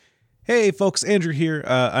Hey folks, Andrew here.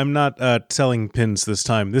 I'm not selling pins this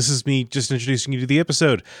time. This is me just introducing you to the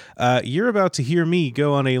episode. You're about to hear me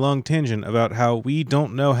go on a long tangent about how we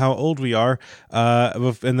don't know how old we are,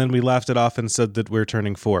 and then we laughed it off and said that we're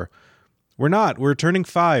turning 4. We're not. We're turning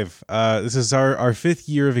 5. This is our 5th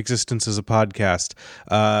year of existence as a podcast.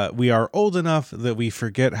 We are old enough that we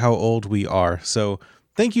forget how old we are. So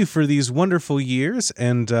thank you for these wonderful years,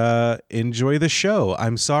 and enjoy the show.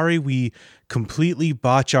 I'm sorry we completely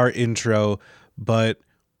botch our intro, but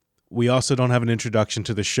we also don't have an introduction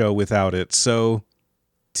to the show without it. So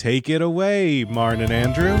take it away, Marn and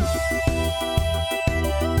Andrew.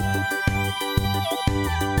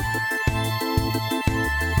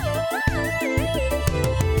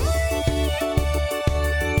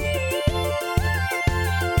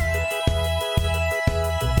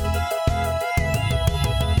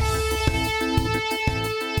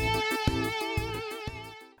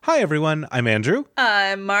 Hi, everyone. I'm Andrew.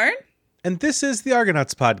 I'm Marn. And this is the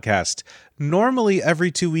Argonauts podcast. Normally,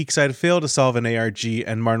 every 2 weeks, I'd fail to solve an ARG,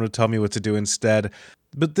 and Marn would tell me what to do instead.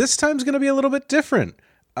 But this time's going to be a little bit different.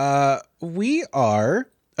 We are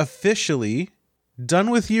officially done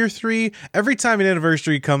with year 3. Every time an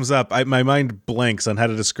anniversary comes up, my mind blanks on how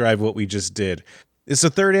to describe what we just did. It's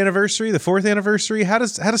the 3rd anniversary, the 4th anniversary? How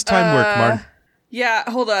does time work, Marn? Yeah,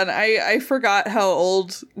 hold on. I forgot how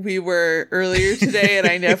old we were earlier today, and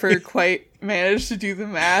I never quite managed to do the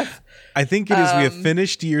math. I think it is we have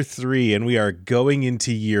finished year 3, and we are going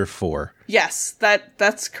into year 4. Yes,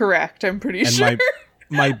 that's correct. I'm pretty sure.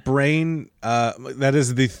 My brain, that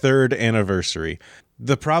is the 3rd anniversary.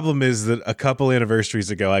 The problem is that a couple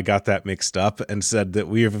anniversaries ago, I got that mixed up and said that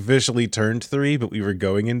we have officially turned 3, but we were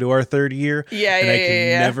going into our 3rd year. Yeah, and I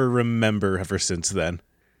can never remember ever since then.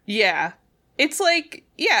 Yeah. It's like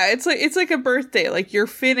a birthday. Like, you're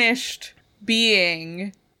finished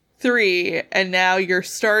being 3, and now you're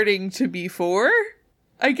starting to be 4,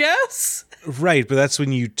 I guess. Right, but that's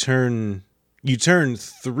when you turn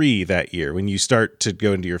 3 that year, when you start to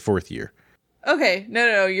go into your 4th year. Okay,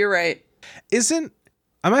 no, you're right.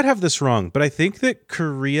 I might have this wrong, but I think that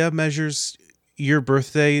Korea measures your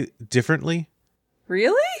birthday differently.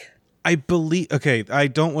 Really? I believe, okay, I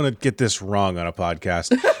don't want to get this wrong on a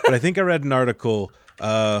podcast, but I think I read an article.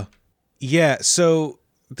 So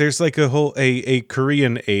there's like a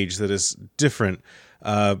Korean age that is different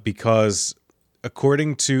because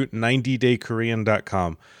according to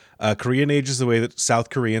 90daykorean.com, Korean age is the way that South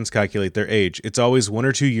Koreans calculate their age. It's always 1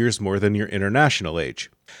 or 2 years more than your international age.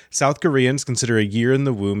 South Koreans consider a year in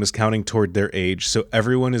the womb as counting toward their age, so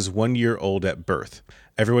everyone is 1 year old at birth.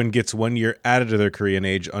 Everyone gets 1 year added to their Korean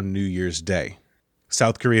age on New Year's Day.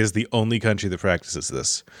 South Korea is the only country that practices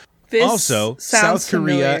this. Also, South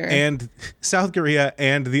Korea and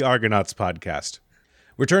the Argonauts podcast.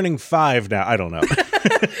 We're turning 5 now. I don't know.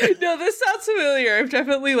 No, this sounds familiar. I've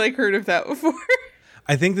definitely heard of that before.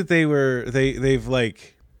 I think that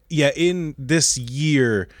in this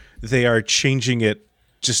year they are changing it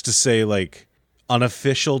just to say on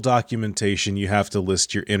official documentation, you have to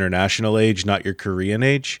list your international age, not your Korean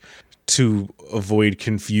age, to avoid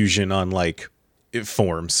confusion on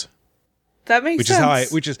forms. That makes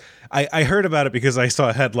sense. I heard about it because I saw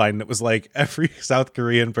a headline that was every South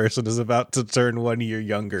Korean person is about to turn 1 year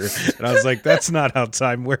younger. And I was like, that's not how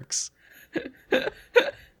time works.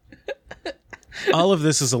 All of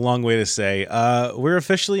this is a long way to say, we're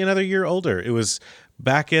officially another year older. It was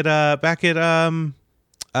back at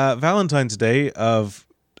Valentine's Day of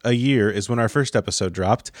a year is when our first episode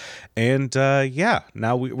dropped. And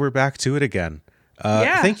now we're back to it again.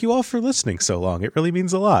 Thank you all for listening so long. It really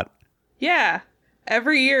means a lot. Yeah.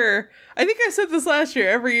 Every year, I think I said this last year,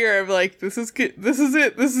 every year I'm like, this is good. This is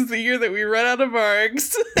it. This is the year that we run out of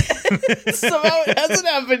args. Somehow it hasn't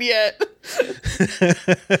happened yet.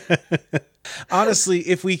 Honestly,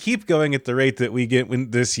 if we keep going at the rate that we get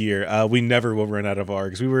this year, we never will run out of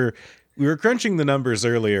args. We were crunching the numbers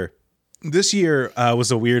earlier. This year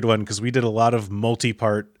was a weird one because we did a lot of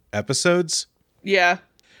multi-part episodes. Yeah.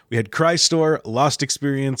 We had Cry Store, Lost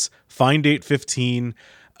Experience, Find 815,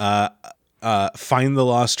 Find the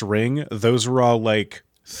Lost Ring. Those were all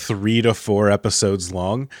 3 to 4 episodes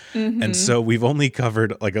long. Mm-hmm. And so we've only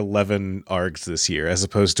covered 11 ARGs this year as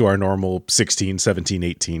opposed to our normal 16, 17,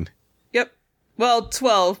 18. Yep. Well,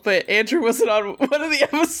 12, but Andrew wasn't on one of the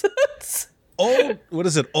episodes. What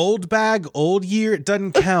is it? Old bag, old year? It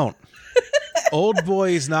doesn't count. Old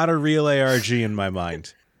boy is not a real ARG in my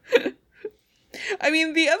mind. I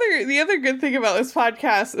mean, the other good thing about this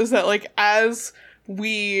podcast is that as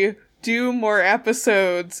we do more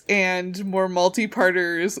episodes and more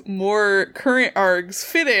multi-parters, more current ARGs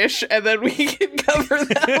finish, and then we can cover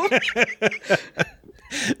them.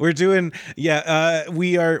 We're doing,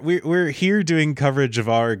 we're here doing coverage of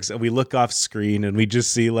ARGs, and we look off screen and we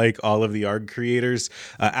just see like all of the ARG creators.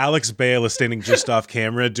 Alex Bale is standing just off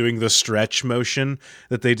camera doing the stretch motion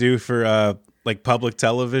that they do for like public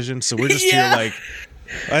television. So we're just here like,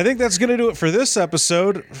 I think that's gonna do it for this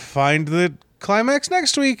episode. Find the climax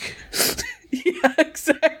next week. Yeah,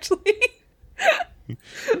 exactly.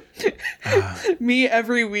 Me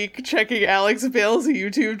every week checking Alex Bale's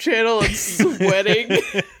YouTube channel and sweating.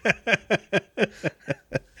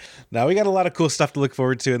 Now we got a lot of cool stuff to look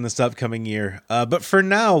forward to in this upcoming year. But for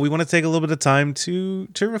now, we want to take a little bit of time to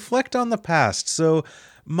reflect on the past. So,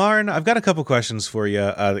 Marn, I've got a couple questions for you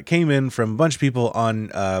that came in from a bunch of people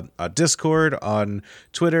on Discord, on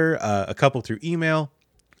Twitter, a couple through email.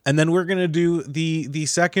 And then we're going to do the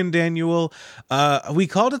second annual. We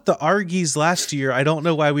called it the Argies last year. I don't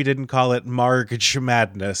know why we didn't call it March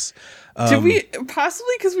Madness. Did we?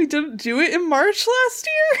 Possibly because we didn't do it in March last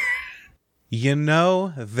year? You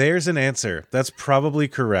know, there's an answer. That's probably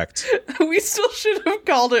correct. We still should have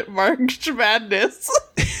called it March Madness.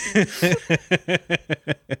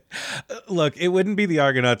 Look, it wouldn't be the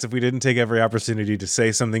Argonauts if we didn't take every opportunity to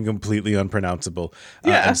say something completely unpronounceable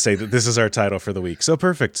and say that this is our title for the week. So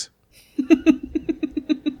perfect.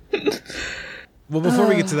 Well, before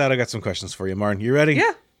we get to that, I got some questions for you, Martin. You ready?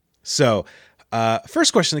 Yeah. So,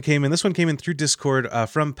 first question that came in, this one came in through Discord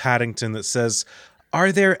from Paddington that says,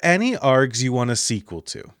 are there any ARGs you want a sequel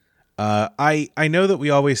to? I know that we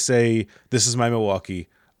always say, this is my Milwaukee.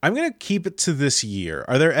 I'm going to keep it to this year.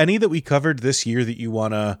 Are there any that we covered this year that you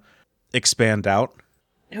want to expand out?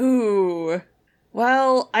 Ooh.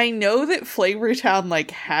 Well, I know that Flavortown, like,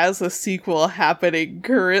 has a sequel happening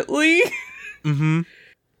currently. Mm-hmm.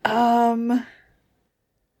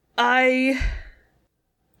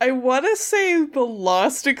 I want to say the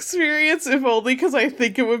Lost Experience, if only because I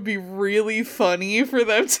think it would be really funny for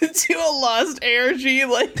them to do a Lost ARG,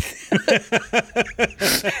 like,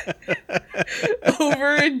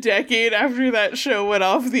 over a decade after that show went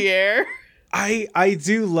off the air. I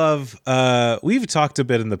do love, we've talked a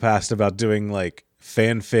bit in the past about doing, like,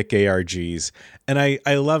 fanfic ARGs, and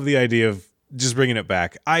I love the idea of just bringing it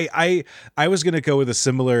back. I was going to go with a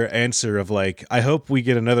similar answer of like, I hope we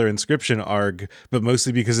get another Inscription ARG, but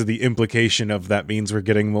mostly because of the implication of that means we're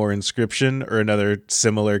getting more Inscription or another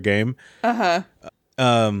similar game. Uh-huh.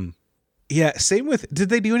 Yeah, same with, did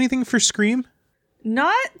they do anything for Scream?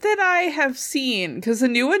 Not that I have seen, because the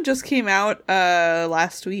new one just came out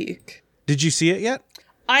last week. Did you see it yet?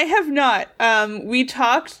 I have not. We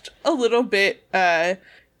talked a little bit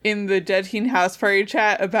in the Dead Teen House Party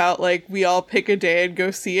chat about, like, we all pick a day and go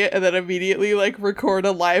see it and then immediately, like, record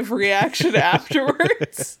a live reaction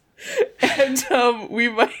afterwards. And we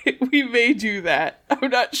may do that. I'm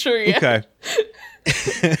not sure yet. Okay.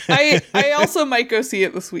 I also might go see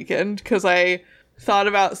it this weekend because I thought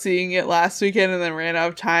about seeing it last weekend and then ran out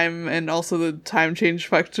of time, and also the time change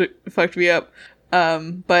fucked me up.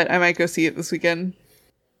 But I might go see it this weekend.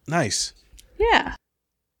 Nice. Yeah.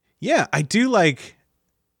 Yeah, I do like,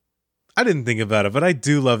 I didn't think about it, but I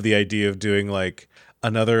do love the idea of doing like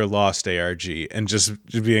another Lost ARG and just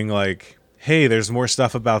being like, hey, there's more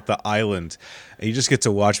stuff about the island. And you just get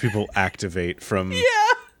to watch people activate from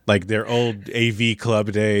like their old AV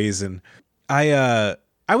club days. And I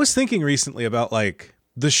was thinking recently about like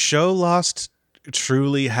the show Lost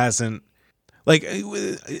truly hasn't, like,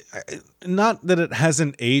 not that it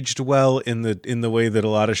hasn't aged well in the way that a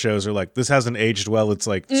lot of shows are like, this hasn't aged well, it's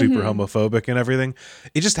like super homophobic and everything.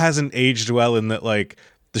 It just hasn't aged well in that, like,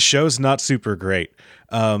 the show's not super great.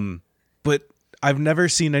 But I've never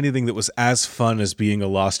seen anything that was as fun as being a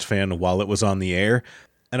Lost fan while it was on the air.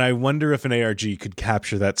 And I wonder if an ARG could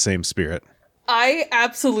capture that same spirit. I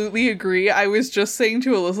absolutely agree. I was just saying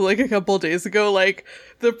to Alyssa like a couple days ago, like,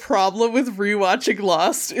 the problem with rewatching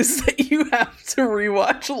Lost is that you have to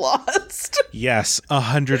rewatch Lost. Yes,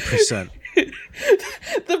 100%.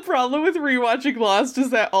 The problem with rewatching Lost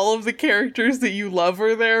is that all of the characters that you love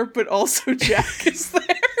are there, but also Jack is there.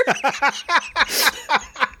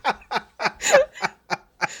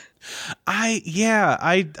 I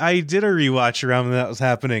did a rewatch around when that was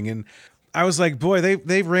happening, and I was like, boy,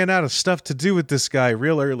 they ran out of stuff to do with this guy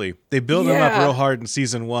real early. They build him up real hard in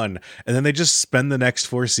season 1, and then they just spend the next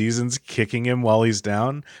 4 seasons kicking him while he's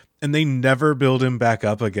down, and they never build him back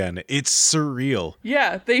up again. It's surreal.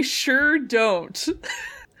 Yeah, they sure don't.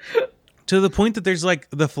 To the point that there's like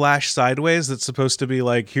the Flash Sideways that's supposed to be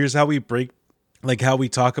like, here's how we break, like how we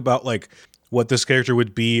talk about like what this character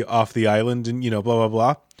would be off the island and, you know, blah, blah,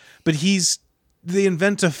 blah. But they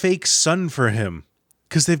invent a fake son for him.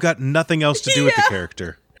 Because they've got nothing else to do with the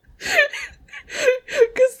character. Because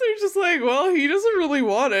they're just like, well, he doesn't really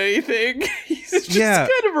want anything. He's just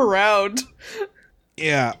kind of around.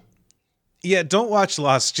 Yeah. Yeah, don't watch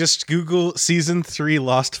Lost. Just Google season 3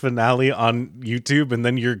 Lost finale on YouTube, and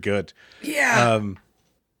then you're good. Yeah.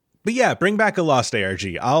 But yeah, bring back a Lost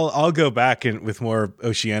ARG. I'll go back with more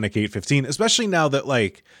Oceanic 815, especially now that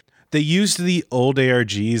like they used the old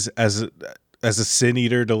ARGs as a sin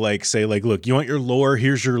eater to like say like, look, you want your lore?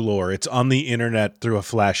 Here's your lore. It's on the internet through a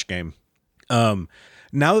Flash game. Now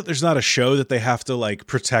that there's not a show that they have to like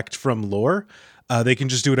protect from lore, they can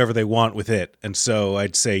just do whatever they want with it. And so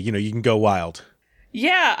I'd say, you can go wild.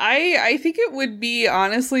 Yeah, I think it would be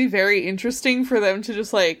honestly very interesting for them to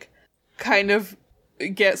just like kind of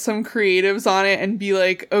get some creatives on it and be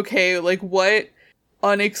like, okay, like what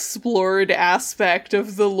unexplored aspect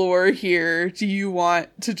of the lore here do you want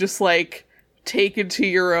to just like take into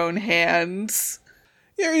your own hands?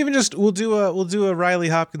 Yeah, or even just we'll do a Riley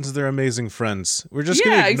Hopkins and Their Amazing Friends. We're just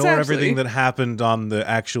gonna ignore everything that happened on the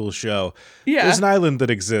actual show. Yeah. There's an island that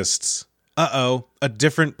exists. A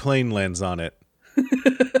different plane lands on it.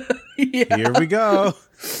 Yeah. Here we go.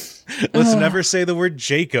 Let's never say the word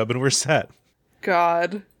Jacob and we're set.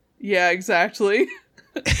 God. Yeah, exactly.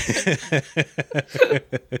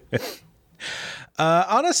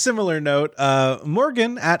 On a similar note,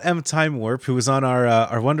 Morgan at M Time Warp, who was on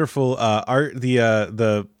our wonderful Arg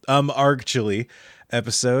Chili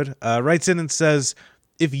episode, writes in and says,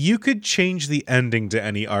 if you could change the ending to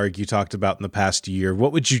any Arg you talked about in the past year,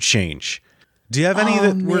 what would you change? Do you have any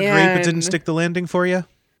that were great but didn't stick the landing for you?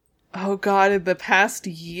 Oh God, in the past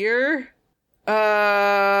year?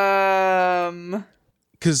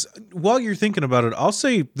 Because while you're thinking about it, I'll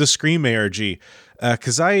say the Scream ARG,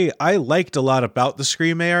 because I liked a lot about the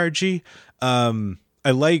Scream ARG. I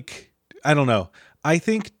don't know. I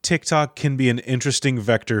think TikTok can be an interesting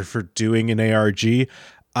vector for doing an ARG.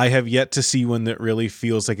 I have yet to see one that really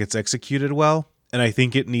feels like it's executed well, and I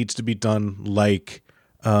think it needs to be done like,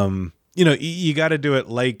 you got to do it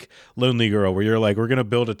like Lonely Girl, where you're like, we're going to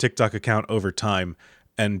build a TikTok account over time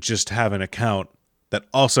and just have an account that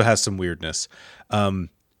also has some weirdness.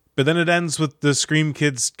 But then it ends with the Scream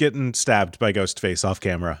kids getting stabbed by Ghostface off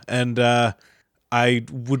camera. And I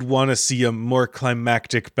would want to see a more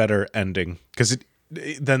climactic, better ending. Because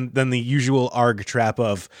than the usual ARG trap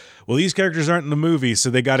of, well, these characters aren't in the movie, so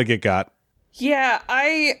they got to get got. Yeah,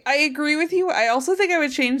 I agree with you. I also think I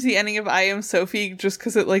would change the ending of I Am Sophie just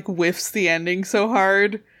because it like whiffs the ending so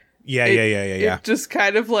hard. Yeah. It just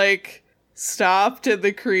kind of like stopped and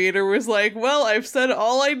the creator was like, well, I've said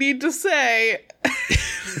all I need to say.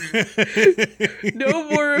 No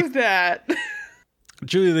more of that.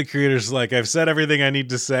 Julie, the creator's like, I've said everything I need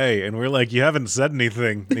to say. And we're like, you haven't said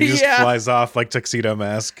anything. And he just flies off like Tuxedo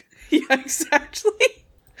Mask. Yeah, exactly.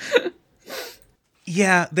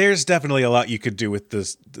 Yeah, there's definitely a lot you could do with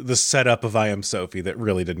the setup of I Am Sophie that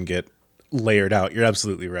really didn't get layered out. You're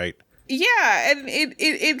absolutely right. Yeah, and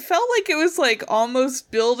it felt like it was like almost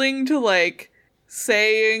building to like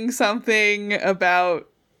saying something about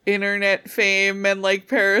internet fame and like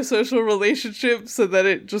parasocial relationships, so that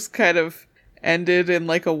it just kind of ended in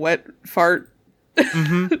like a wet fart.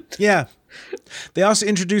 Mm-hmm. Yeah. They also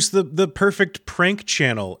introduced the perfect prank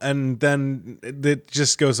channel, and then it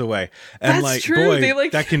just goes away. And that's like, true. boy,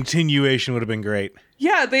 that continuation would have been great.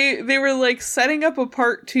 Yeah, they were like setting up a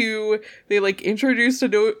part 2. They like introduced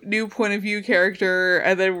a new point of view character,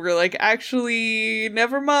 and then we're like, actually,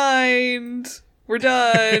 never mind. We're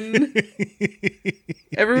done.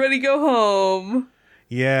 Everybody go home.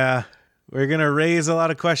 Yeah. We're going to raise a lot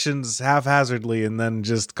of questions haphazardly and then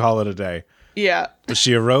just call it a day. Yeah. Was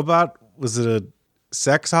she a robot? Was it a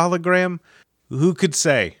sex hologram? Who could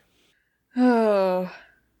say? Oh,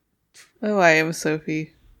 I Am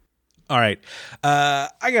Sophie. All right. I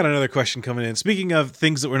got another question coming in. Speaking of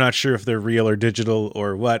things that we're not sure if they're real or digital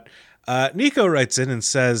or what, Nico writes in and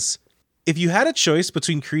says, if you had a choice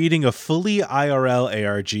between creating a fully IRL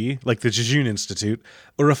ARG, like the Jejun Institute,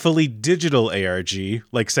 or a fully digital ARG,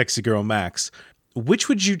 like Sexy Girl Max, which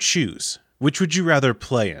would you choose? Which would you rather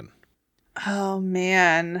play in? Oh,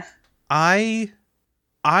 man. If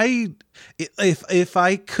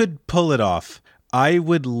I could pull it off, I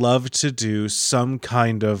would love to do some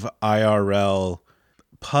kind of IRL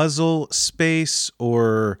puzzle space,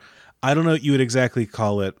 or I don't know what you would exactly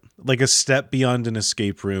call it, like a step beyond an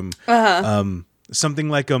escape room. Something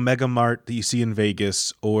like Omega Mart that you see in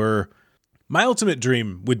Vegas, or my ultimate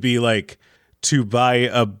dream would be like to buy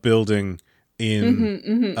a building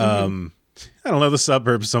in I don't know, the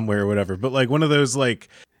suburbs somewhere or whatever, but like one of those, like,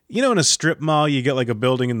 in a strip mall, you get like a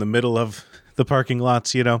building in the middle of the parking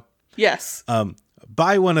lots, Yes.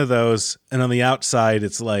 Buy one of those, and on the outside,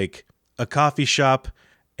 it's like a coffee shop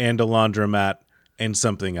and a laundromat and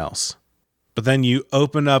something else. But then you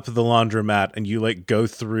open up the laundromat and you like go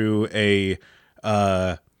through a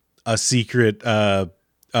secret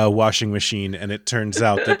washing machine, and it turns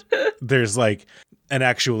out that there's like an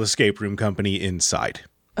actual escape room company inside.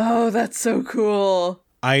 Oh, that's so cool.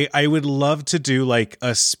 I would love to do like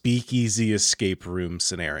a speakeasy escape room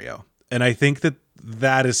scenario. And I think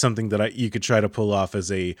that is something that you could try to pull off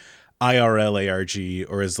as a IRL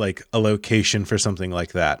ARG or as like a location for something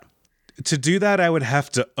like that. To do that, I would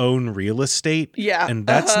have to own real estate. Yeah. And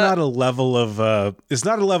that's not a level of it's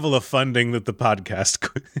not a level of funding that the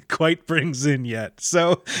podcast quite brings in yet.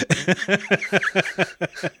 So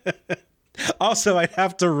also, I'd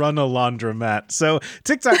have to run a laundromat. So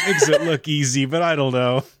TikTok makes it look easy, but I don't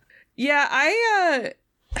know. Yeah, I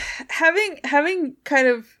having kind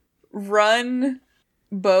of run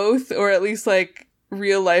both, or at least like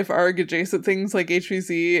real life ARG adjacent things like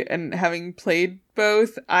HVZ, and having played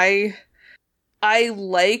both, I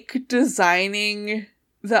like designing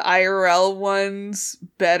the IRL ones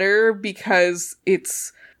better because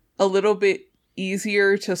it's a little bit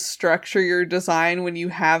easier to structure your design when you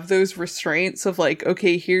have those restraints of like,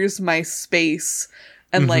 okay, here's my space,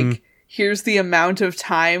 and like here's the amount of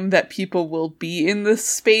time that people will be in this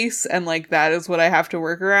space, and like that is what I have to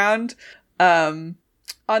work around. On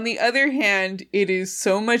the other hand, it is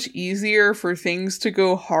so much easier for things to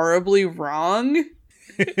go horribly wrong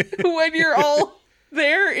when you're all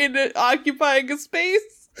there occupying a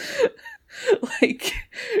space. Like,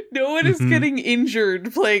 no one is getting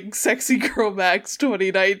injured playing Sexy Girl Max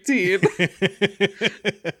 2019.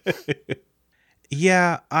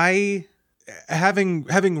 Yeah, I having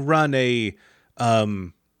run a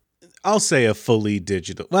I'll say a fully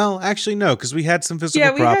digital. Well, actually no, because we had some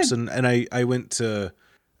physical props and I went to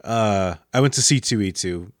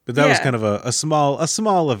C2E2, but that was kind of a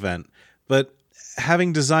small event. But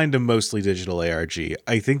having designed a mostly digital ARG,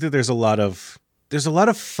 I think that there's a lot of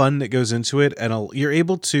fun that goes into it, and you're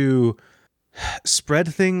able to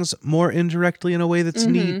spread things more indirectly in a way that's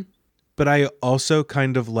neat. But I also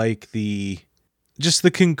kind of like just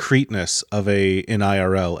the concreteness of an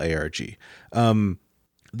IRL ARG.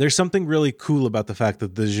 There's something really cool about the fact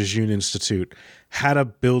that the Jejune Institute had a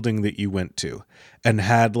building that you went to and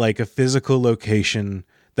had like a physical location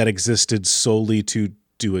that existed solely to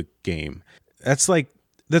do a game. That's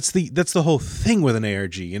the whole thing with an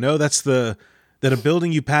ARG, you know? That a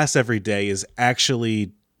building you pass every day is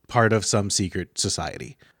actually part of some secret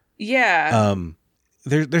society. Yeah.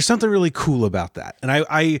 There's something really cool about that. And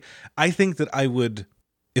I think that I would,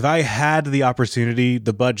 if I had the opportunity,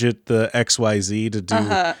 the budget, the XYZ to do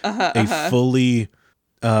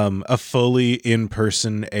a fully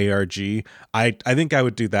in-person ARG, I think I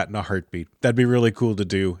would do that in a heartbeat. That'd be really cool to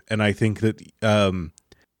do. And I think that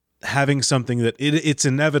having something that it's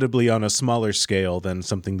inevitably on a smaller scale than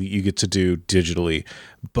something that you get to do digitally,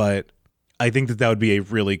 but I think that would be a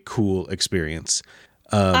really cool experience.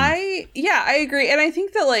 I agree. And I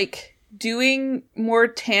think that like doing more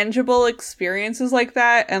tangible experiences like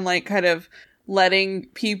that and like kind of letting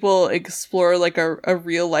people explore like a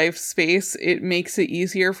real life space, it makes it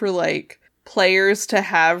easier for like players to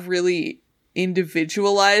have really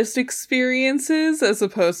individualized experiences as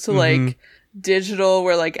opposed to like digital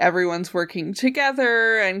where like everyone's working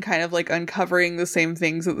together and kind of like uncovering the same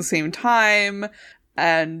things at the same time.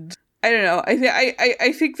 And I don't know.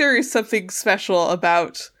 I think there is something special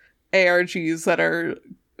about ARGs that are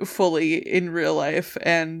fully in real life,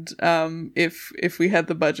 and if we had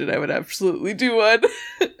the budget, I would absolutely do one.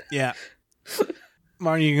 Yeah.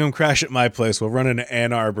 Marnie, you can come crash at my place. We'll run an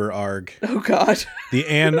Ann Arbor ARG. Oh God. The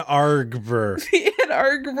Ann Arbor. The Ann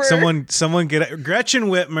Arbor. Someone Gretchen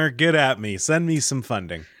Whitmer, get at me. Send me some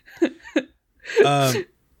funding.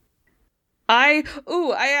 I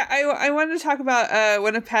wanted to talk about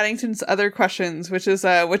one of Paddington's other questions, which is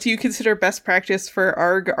what do you consider best practice for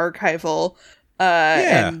ARG archival?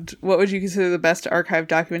 And what would you consider the best archive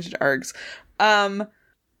documented ARGs?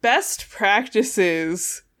 Best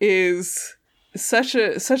practices is such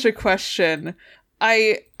a question.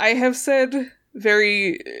 I have said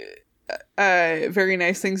very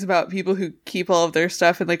nice things about people who keep all of their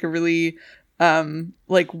stuff in like a really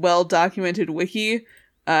like well documented wiki.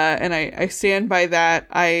 And I stand by that.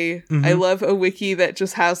 I love a wiki that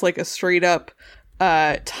just has like a straight up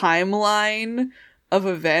timeline of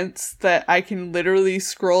events that I can literally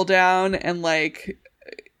scroll down and like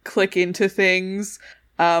click into things.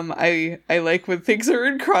 I like when things are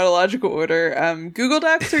in chronological order. Google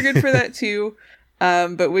Docs are good for that too.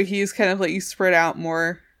 But wikis kind of let you spread out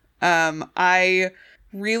more. I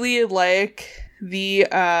really like the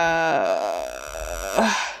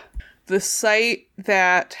the site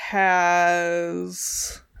that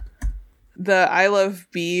has the I Love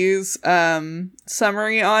Bees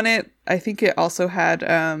summary on it, I think it also had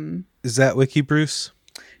Is that Wiki Bruce?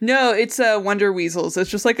 No, it's Wonder Weasels. It's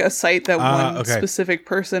just like a site that one specific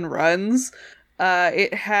person runs.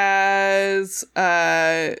 It has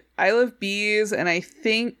I Love Bees, and I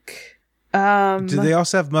think do they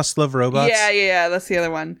also have Must Love Robots? Yeah, that's the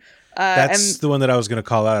other one. That's the one that I was going to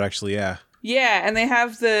call out, actually. Yeah, and they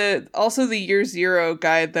have also the Year Zero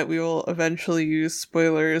guide that we will eventually use.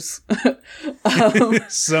 Spoilers.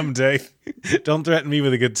 Someday. Don't threaten me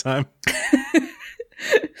with a good time.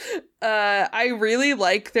 I really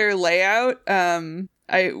like their layout.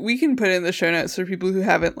 We can put it in the show notes for people who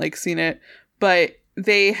haven't like seen it, but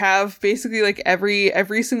they have basically like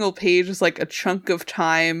every single page is like a chunk of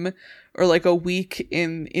time or like a week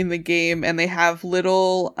in the game, and they have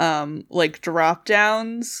little like drop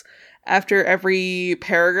downs after every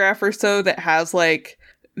paragraph or so that has like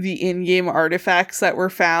the in-game artifacts that were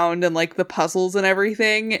found and like the puzzles and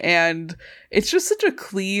everything, and it's just such a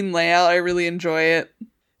clean layout. I really enjoy it.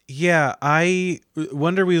 Yeah,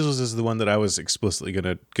 Wonder Weasels is the one that I was explicitly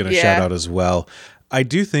gonna shout out as well. I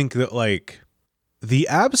do think that like the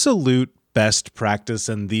absolute best practice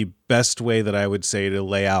and the best way that I would say to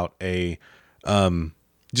lay out a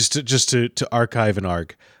just to archive an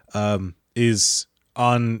ARG is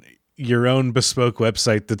on your own bespoke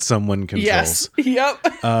website that someone controls. Yes. Yep.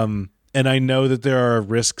 And I know that there are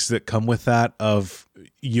risks that come with that of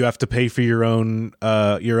you have to pay for your own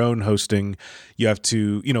hosting. You have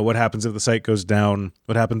to, what happens if the site goes down?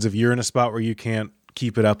 What happens if you're in a spot where you can't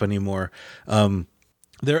keep it up anymore? There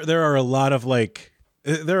are a lot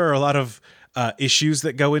of issues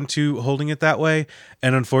that go into holding it that way.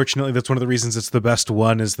 And unfortunately, that's one of the reasons it's the best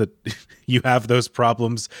one, is that you have those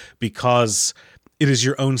problems because it is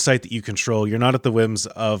your own site that you control. You're not at the whims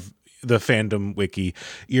of the fandom wiki.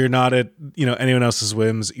 You're not at, anyone else's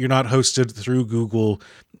whims. You're not hosted through Google,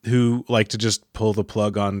 who like to just pull the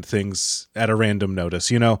plug on things at a random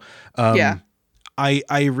notice, Yeah.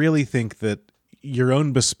 I really think that your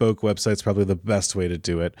own bespoke website's probably the best way to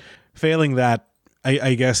do it. Failing that,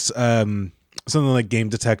 I guess something like Game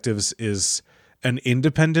Detectives is an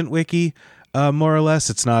independent wiki, more or less.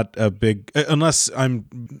 It's not a big, unless I'm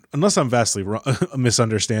vastly wrong,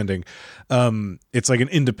 misunderstanding. It's like an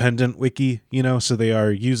independent wiki, so they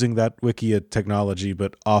are using that wiki technology,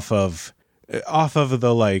 but off of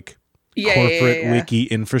the like corporate wiki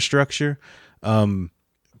infrastructure.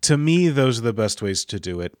 To me, those are the best ways to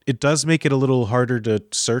do it. It does make it a little harder to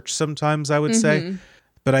search sometimes, I would say,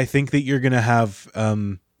 but I think that you're going to have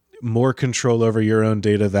more control over your own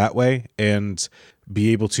data that way, and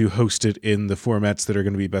be able to host it in the formats that are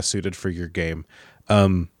going to be best suited for your game.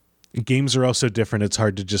 Games are also different. It's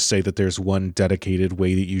hard to just say that there's one dedicated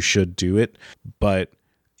way that you should do it, but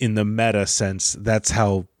in the meta sense, that's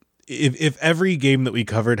how. If every game that we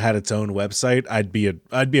covered had its own website, I'd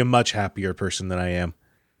be a much happier person than I am.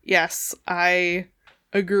 Yes, I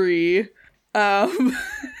agree.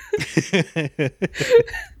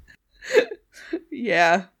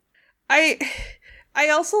 Yeah. I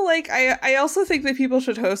also I also think that people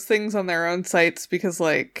should host things on their own sites, because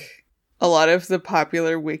like a lot of the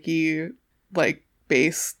popular wiki like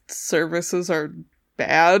based services are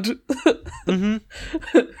bad.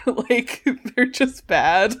 Like they're just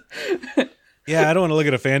bad. Yeah, I don't want to look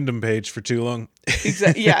at a fandom page for too long.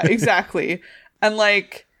 Yeah, exactly. And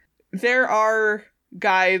like there are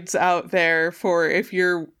guides out there for if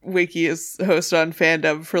your wiki is hosted on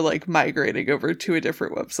fandom for like migrating over to a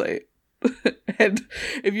different website. And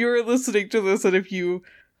if you are listening to this and if you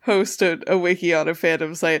host a wiki on a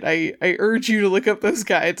fandom site, I urge you to look up those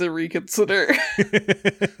guides and reconsider.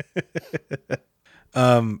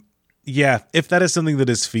 Yeah, if that is something that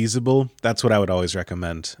is feasible, that's what I would always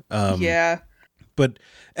recommend. Yeah. But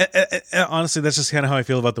honestly, that's just kind of how I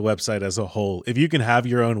feel about the website as a whole. If you can have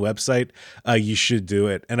your own website, you should do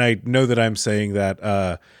it. And I know that I'm saying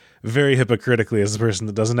that very hypocritically as a person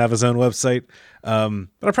that doesn't have his own website.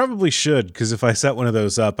 But I probably should, because if I set one of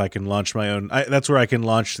those up, I can launch my own. That's where I can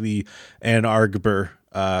launch the Anargber.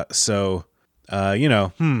 So, now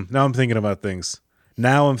I'm thinking about things.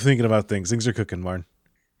 Things are cooking, Marn.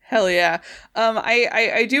 Hell yeah.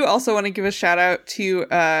 I do also want to give a shout out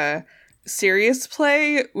to Serious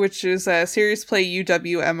Play, which is Serious Play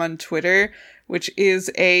UWM on Twitter, which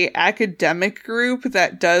is a academic group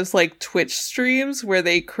that does like Twitch streams where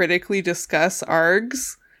they critically discuss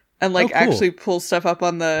ARGs and like actually pull stuff up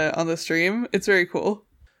on the stream. It's very cool.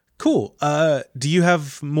 Cool. Do you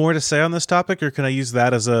have more to say on this topic, or can I use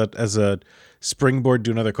that as a springboard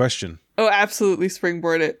to another question? Oh, absolutely,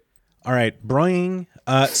 springboard it. All right, Broing.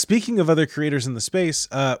 Speaking of other creators in the space,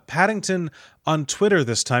 Paddington on Twitter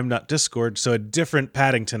this time, not Discord, so a different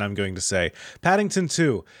Paddington, I'm going to say. Paddington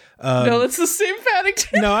 2. No, that's the same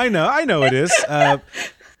Paddington. No, I know it is.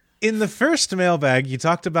 In the first mailbag, you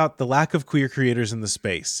talked about the lack of queer creators in the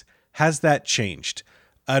space. Has that changed?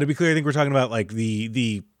 To be clear, I think we're talking about like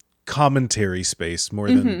the commentary space more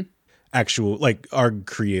than actual like ARG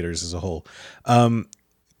creators as a whole.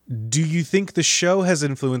 Do you think the show has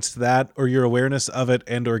influenced that, or your awareness of it,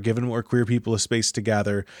 and or given more queer people a space to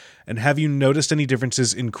gather? And have you noticed any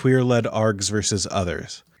differences in queer-led ARGs versus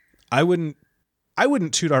others? I wouldn't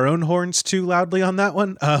toot our own horns too loudly on that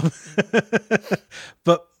one,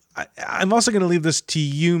 but I'm also going to leave this to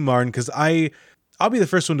you, Marn, because I'll be the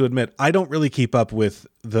first one to admit I don't really keep up with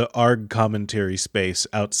the ARG commentary space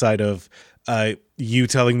outside of you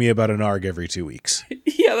telling me about an ARG every 2 weeks.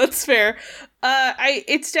 Yeah, that's fair.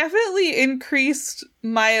 It's definitely increased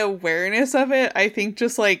my awareness of it. I think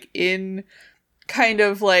just like in kind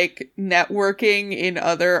of like networking in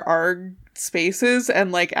other ARG spaces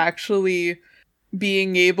and like actually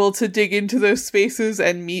being able to dig into those spaces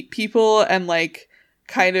and meet people and like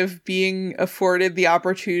kind of being afforded the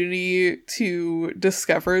opportunity to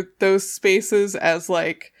discover those spaces as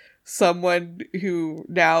like someone who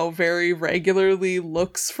now very regularly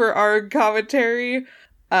looks for ARG commentary.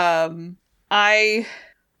 I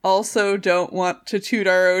also don't want to toot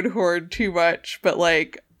our own horn too much, but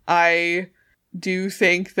like I do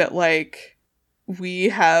think that like we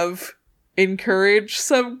have encouraged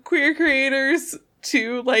some queer creators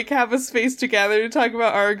to like have a space together to talk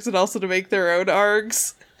about ARGs and also to make their own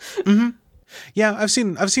ARGs. Mm-hmm. Yeah, I've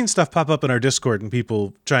seen stuff pop up in our Discord and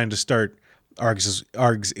people trying to start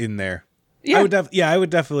ARGs in there. Yeah. I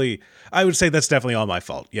would say that's definitely all my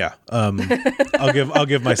fault. Yeah. I'll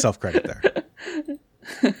give myself credit there.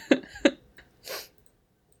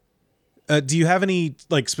 Do you have any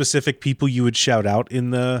like specific people you would shout out in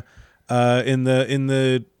the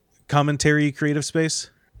commentary creative space?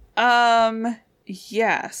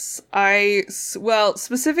 Yes.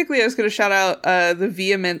 Specifically I was going to shout out the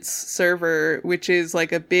Vehemence server, which is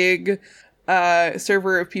like a big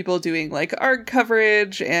server of people doing like ARG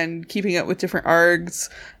coverage and keeping up with different ARGs.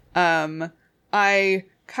 I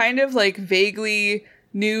kind of like vaguely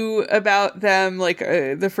knew about them like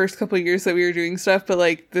the first couple of years that we were doing stuff, but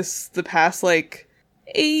like the past like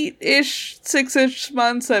 6-ish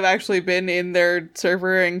months I've actually been in their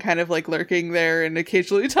server and kind of like lurking there and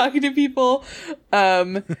occasionally talking to people.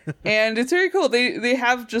 And it's very cool. They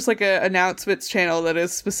have just like a announcements channel that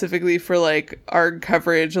is specifically for like ARG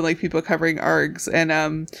coverage and like people covering ARGs,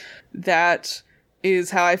 and that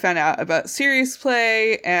is how I found out about Serious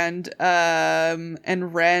Play and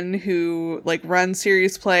Ren, who like runs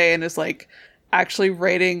Serious Play and is like actually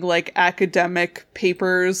writing like academic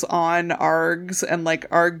papers on ARGs and like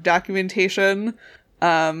ARG documentation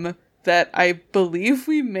that I believe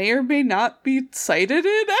we may or may not be cited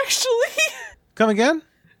in, actually. Come again?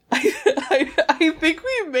 I think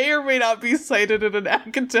we may or may not be cited in an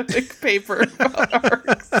academic paper about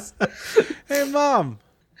ARGs. Hey, Mom,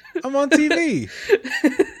 I'm on TV.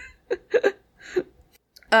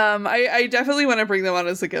 I definitely want to bring them on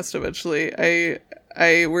as a guest eventually.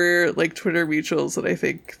 We're like Twitter mutuals, and I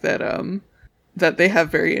think that that they have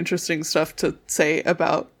very interesting stuff to say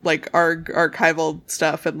about like ARG archival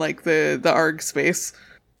stuff and like the ARG space.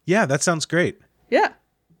 Yeah, that sounds great. Yeah.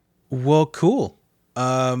 Well, cool.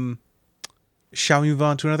 Shall we move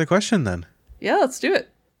on to another question then? Yeah, let's do it.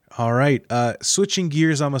 All right. Switching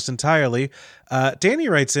gears almost entirely. Danny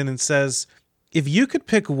writes in and says, if you could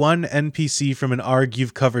pick one NPC from an ARG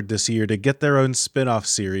you've covered this year to get their own spin-off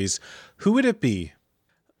series, who would it be?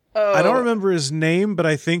 Oh. I don't remember his name, but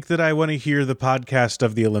I think that I want to hear the podcast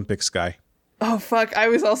of the Olympics guy. Oh, fuck. I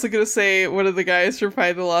was also going to say one of the guys from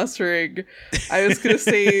Find the Lost Ring. I was going to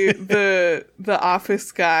say the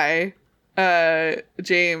office guy,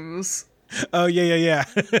 James. Oh, yeah.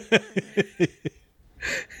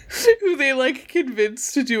 Who they, like,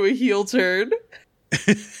 convinced to do a heel turn.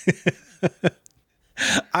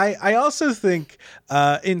 I also think,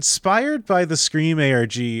 inspired by the Scream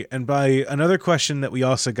ARG and by another question that we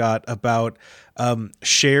also got about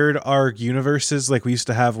shared ARG universes like we used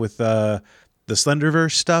to have with the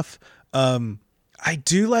Slenderverse stuff, I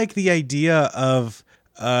do like the idea of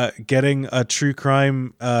getting a true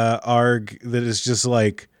crime ARG that is just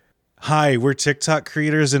like, hi, we're TikTok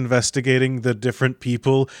creators investigating the different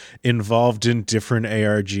people involved in different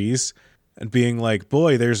ARGs. And being like,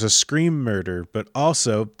 boy, there's a Scream murder, but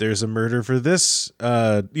also there's a murder for this,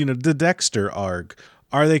 the Dexter ARG.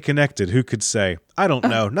 Are they connected? Who could say? I don't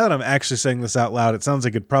know. Now that I'm actually saying this out loud, it sounds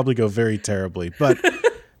like it'd probably go very terribly. But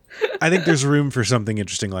I think there's room for something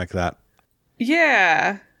interesting like that.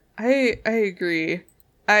 Yeah, I agree.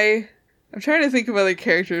 I'm trying to think of other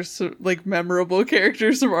characters, like memorable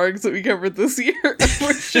characters from arcs that we covered this year.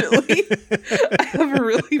 Unfortunately, I have a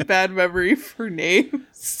really bad memory for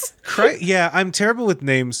names. Yeah, I'm terrible with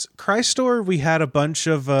names. Crystore, we had a bunch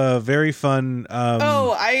of very fun.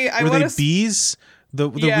 I were want they bees? The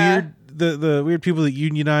weird the weird people that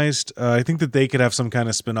unionized. I think that they could have some kind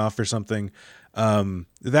of spin-off or something.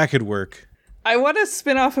 That could work. I want a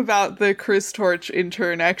spin-off about the Chris Torch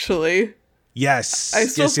intern, actually. Yes. I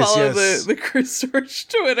still follow the Chris Torch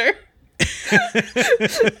Twitter.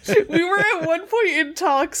 We were at one point in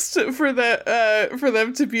talks for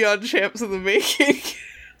them to be on Champs in the Making.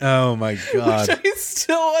 Oh my god. Which I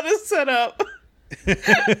still want to set up.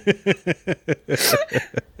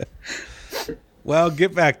 Well,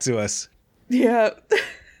 get back to us. Yeah.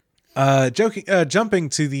 Jumping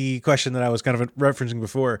to the question that I was kind of referencing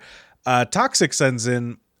before, Toxic sends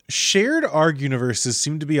in, shared ARG universes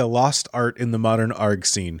seem to be a lost art in the modern ARG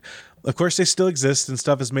scene. Of course, they still exist and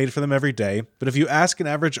stuff is made for them every day, but if you ask an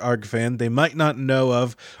average ARG fan, they might not know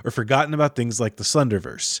of or forgotten about things like the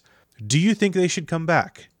Slenderverse. Do you think they should come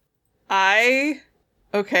back? I'm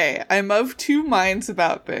of two minds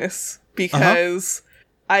about this, because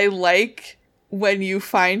I like when you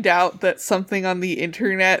find out that something on the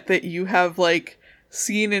internet that you have, like,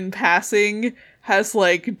 seen in passing has,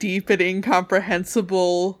 like, deep and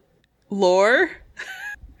incomprehensible lore.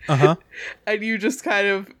 And you just kind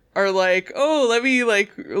of are like, oh, let me,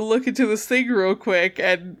 like, look into this thing real quick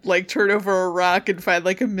and, like, turn over a rock and find,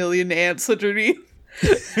 like, a million ants underneath.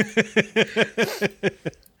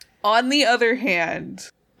 On the other hand,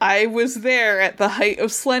 I was there at the height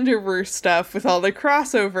of Slenderverse stuff with all the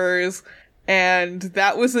crossovers, and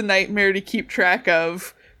that was a nightmare to keep track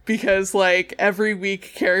of, because, like, every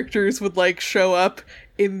week characters would, like, show up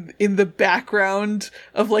in the background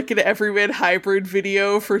of, like, an Everyman Hybrid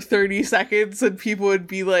video for 30 seconds, and people would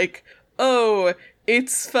be like, oh,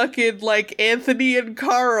 it's fucking, like, Anthony and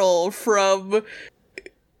Carl from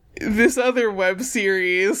this other web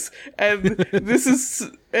series, and this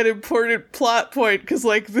is an important plot point, because,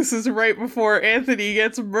 like, this is right before Anthony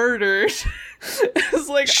gets murdered. It's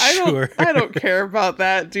like, sure. I don't care about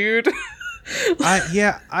that, dude.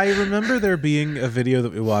 I remember there being a video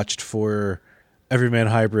that we watched for Everyman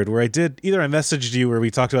Hybrid where I messaged you or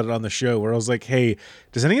we talked about it on the show, where I was like, hey,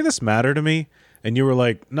 does any of this matter to me? And you were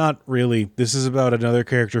like, not really. This is about another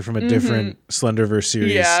character from a different Slenderverse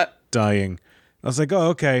series dying. I was like, oh,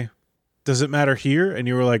 okay. Does it matter here? And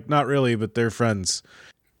you were like, not really, but they're friends.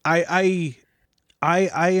 I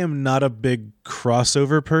am not a big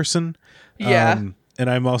crossover person. Yeah. And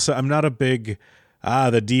I'm not a big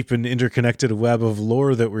the deep and interconnected web of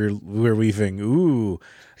lore that we're weaving. Ooh.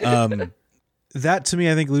 That to me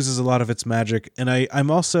I think loses a lot of its magic. And I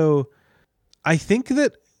think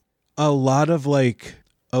that a lot of, like,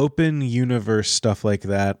 open universe stuff like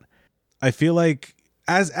that, I feel like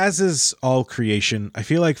as is all creation, I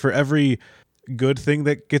feel like for every good thing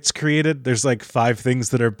that gets created, there's like 5 things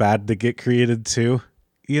that are bad that get created too,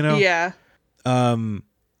 you know? Yeah.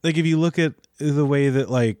 Like if you look at the way that,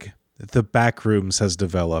 like, the Backrooms has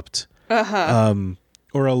developed,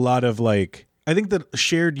 or a lot of, like, I think that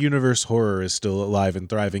shared universe horror is still alive and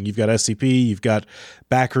thriving. You've got SCP, you've got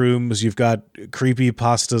Backrooms, you've got creepy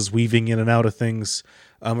pastas weaving in and out of things,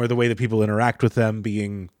 or the way that people interact with them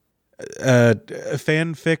being a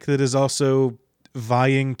fanfic that is also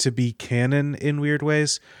vying to be canon in weird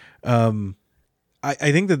ways. I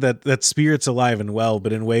think that spirit's alive and well,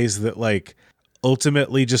 but in ways that, like,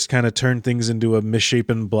 ultimately just kind of turn things into a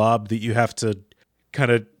misshapen blob that you have to kind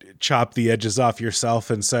of chop the edges off yourself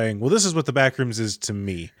and saying, well, this is what the Backrooms is to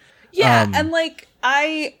me. Yeah, and, like,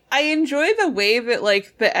 I enjoy the way that,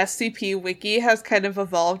 like, the SCP wiki has kind of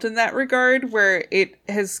evolved in that regard, where it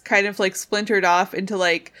has kind of, like, splintered off into,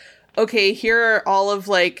 like, okay, here are all of,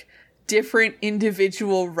 like, different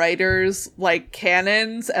individual writers, like,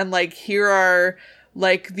 canons, and, like, here are,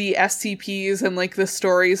 like, the SCPs and, like, the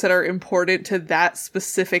stories that are important to that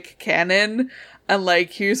specific canon, and,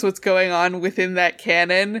 like, here's what's going on within that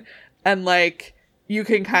canon, and, like, you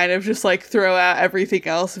can kind of just, like, throw out everything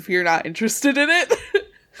else if you're not interested in it.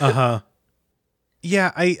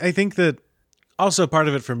 Yeah, I think that also part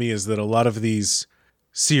of it for me is that a lot of these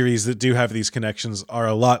series that do have these connections are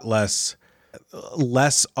a lot less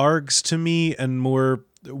ARGs to me and more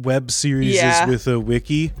web series with a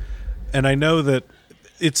wiki. And I know that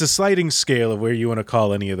it's a sliding scale of where you want to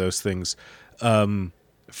call any of those things.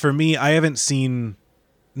 For me, I haven't seen,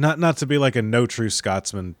 not to be like a no true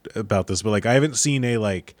Scotsman about this, but, like, I haven't seen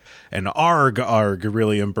an ARG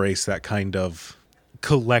really embrace that kind of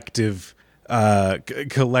collective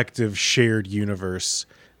collective shared universe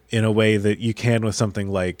in a way that you can with something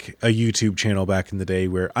like a YouTube channel back in the day,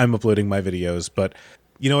 where I'm uploading my videos, but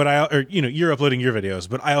you know what, you're uploading your videos,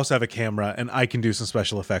 but I also have a camera and I can do some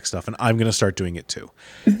special effects stuff, and I'm going to start doing it too.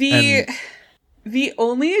 The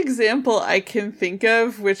only example I can think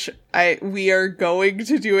of, which we are going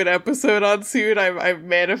to do an episode on soon, I'm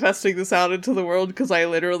manifesting this out into the world because I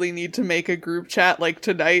literally need to make a group chat like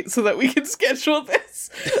tonight so that we can schedule this,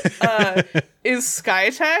 is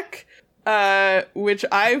Skytech, which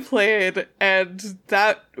I played, and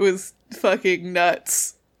that was fucking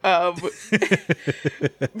nuts.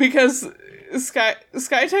 Because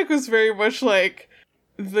Skytech was very much like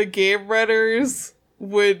the game runners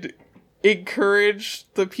would encourage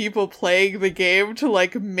the people playing the game to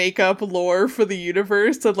like make up lore for the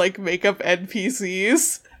universe and like make up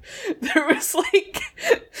NPCs.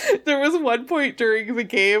 There was one point during the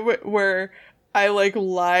game where I like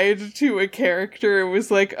lied to a character and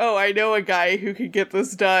was like, oh, I know a guy who can get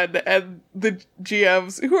this done, and the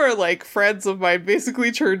GMs, who are like friends of mine,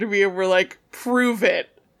 basically turned to me and were like, prove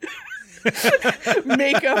it.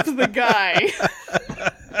 Make up the guy.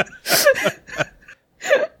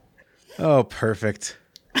 Oh, perfect.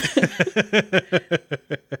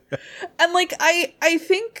 And like I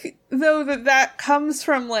think though that comes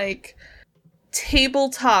from like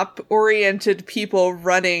tabletop oriented people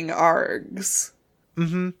running ARGs.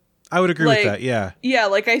 Mm-hmm. I would agree with that, yeah. Yeah,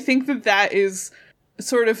 like I think that is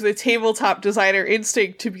sort of the tabletop designer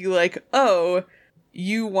instinct to be like, oh,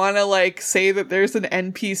 you want to like say that there's an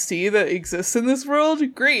NPC that exists in this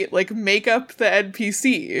world? Great, like make up the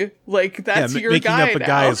NPC. Like that's your guy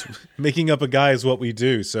now. Making up a guy is what we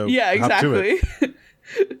do. So yeah, exactly. Hop to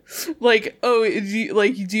it. Like, oh,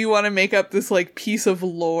 do you want to make up this like piece of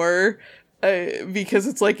lore because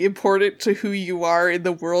it's like important to who you are in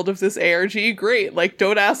the world of this ARG? Great, like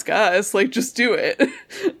don't ask us, like just do it.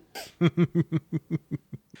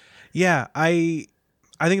 Yeah, I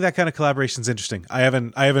think that kind of collaboration is interesting. I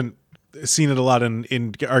haven't seen it a lot in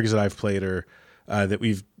ARGs that I've played or that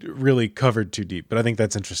we've really covered too deep, but I think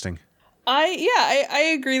that's interesting.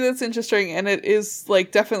 I agree that's interesting, and it is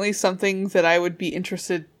like definitely something that I would be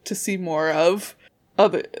interested to see more of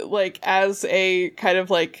like as a kind of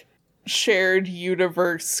like shared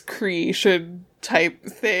universe creation type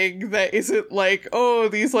thing that isn't like, oh,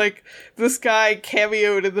 this guy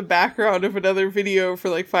cameoed in the background of another video for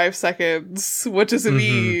like 5 seconds. What does it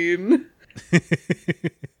mean?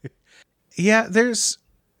 Yeah,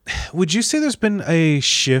 would you say there's been a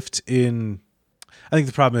shift in, I think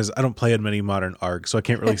the problem is I don't play in many modern ARGs, so I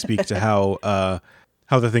can't really speak to how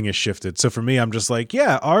the thing has shifted. So for me, I'm just like,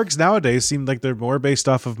 yeah, ARGs nowadays seem like they're more based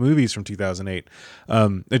off of movies from 2008.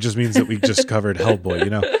 It just means that we just covered Hellboy, you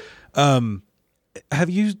know? Have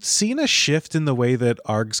you seen a shift in the way that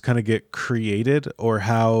ARGs kind of get created, or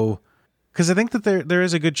how? Because I think that there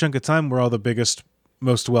is a good chunk of time where all the biggest,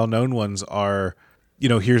 most well-known ones are, you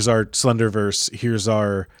know, here's our Slenderverse, here's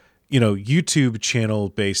our, you know, YouTube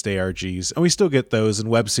channel-based ARGs, and we still get those and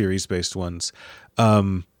web series-based ones.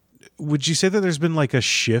 Would you say that there's been like a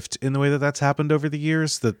shift in the way that that's happened over the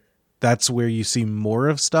years, that's where you see more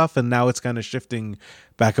of stuff, and now it's kind of shifting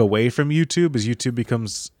back away from YouTube as YouTube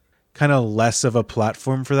becomes kind of less of a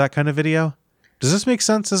platform for that kind of video? Does this make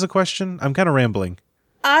sense as a question? I'm kind of rambling.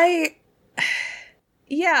 I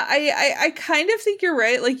kind of think you're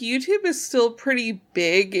right. Like YouTube is still pretty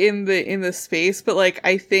big in the space, but like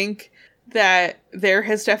I think that there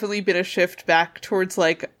has definitely been a shift back towards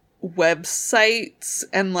like websites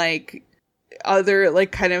and like other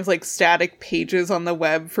like kind of like static pages on the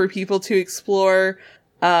web for people to explore.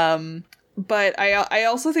 But I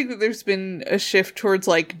also think that there's been a shift towards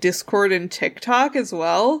like Discord and TikTok as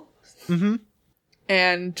well. Mm-hmm.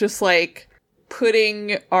 And just like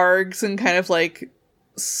putting ARGs in kind of like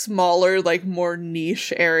smaller, like more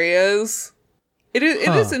niche areas. It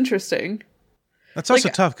is interesting. That's also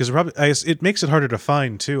tough because it makes it harder to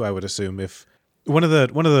find too, I would assume. If one of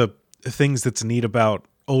the things that's neat about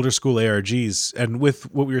older school ARGs, and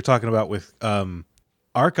with what we were talking about with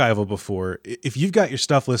archival before, if you've got your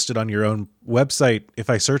stuff listed on your own website, if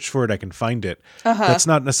I search for it, I can find it. That's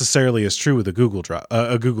not necessarily as true with a Google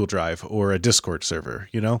Drive or a Discord server,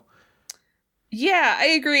 you know? Yeah, I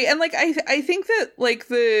agree. And like I think that like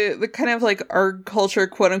the kind of like ARG culture,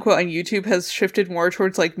 quote unquote, on YouTube has shifted more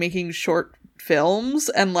towards like making short films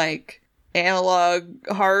and like analog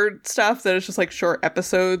hard stuff that is just like short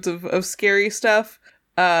episodes of scary stuff.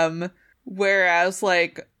 Whereas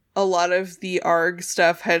like a lot of the ARG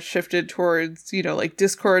stuff has shifted towards, you know, like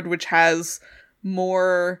Discord, which has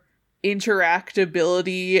more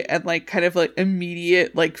interactability and like kind of like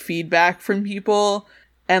immediate like feedback from people,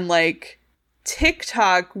 and like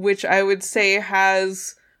TikTok, which I would say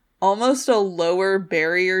has almost a lower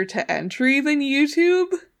barrier to entry than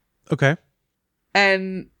YouTube. Okay.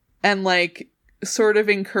 And like sort of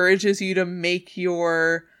encourages you to make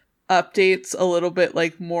your updates a little bit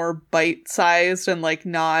like more bite-sized and like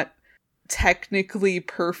not technically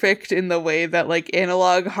perfect in the way that like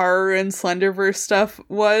analog horror and Slenderverse stuff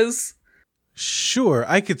was. Sure,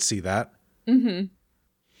 I could see that.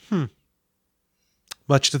 Mm-hmm.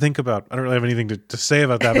 Much to think about. I don't really have anything to say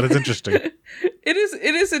about that, but it's interesting. It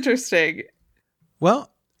is interesting.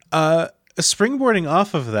 Well, springboarding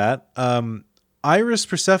off of that, Iris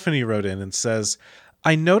Persephone wrote in and says,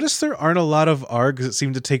 I noticed there aren't a lot of ARGs that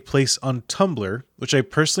seem to take place on Tumblr, which I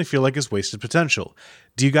personally feel like is wasted potential.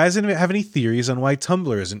 Do you guys have any theories on why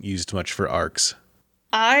Tumblr isn't used much for ARGs?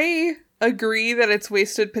 I agree that it's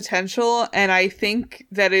wasted potential, and I think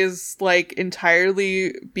that is like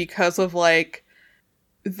entirely because of like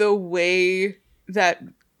the way that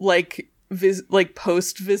like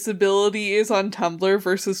post visibility is on Tumblr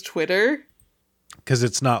versus Twitter. Because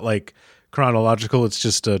it's not like chronological, it's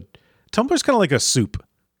just Tumblr's kind of like a soup.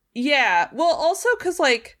 Yeah, well, also because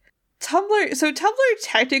like Tumblr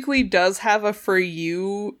technically does have a For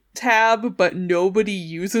You tab, but nobody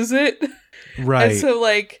uses it. Right. And so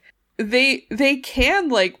like they can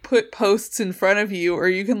like put posts in front of you, or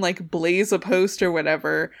you can like blaze a post or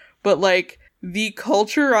whatever, but like the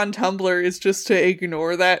culture on Tumblr is just to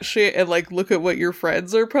ignore that shit and like look at what your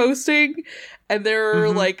friends are posting. And there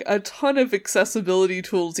are like a ton of accessibility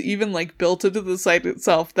tools even like built into the site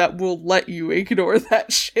itself that will let you ignore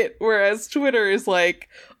that shit. Whereas Twitter is like,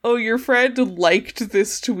 oh, your friend liked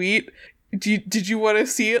this tweet. Did you want to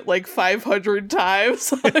see it like 500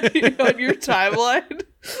 times on your timeline?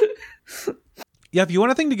 Yeah, if you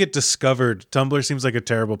want a thing to get discovered, Tumblr seems like a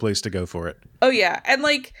terrible place to go for it. Oh yeah, and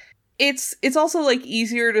like it's also like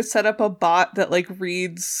easier to set up a bot that like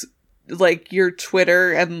reads like your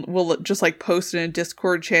Twitter and will just like post in a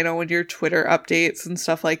Discord channel when your Twitter updates and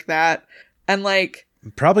stuff like that. And like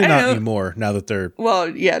probably not anymore now that they're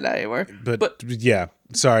not anymore. But yeah,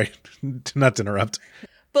 sorry, not to interrupt.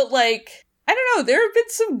 But like I don't know, there have been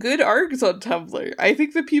some good ARGs on Tumblr. I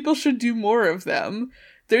think that people should do more of them.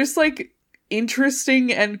 There's like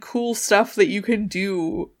interesting and cool stuff that you can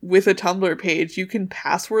do with a Tumblr page. You can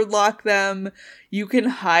password lock them. You can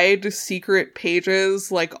hide secret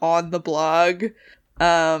pages like on the blog.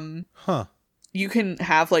 You can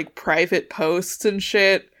have like private posts and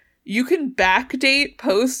shit. You can backdate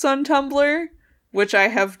posts on Tumblr, which I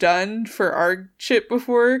have done for ARG shit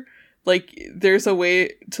before. Like there's a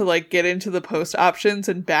way to like get into the post options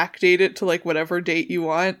and backdate it to like whatever date you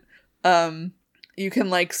want. You can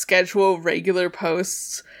like schedule regular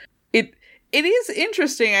posts. It is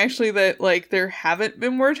interesting actually that like there haven't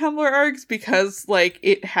been more Tumblr ARGs because like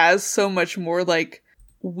it has so much more like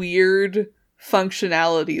weird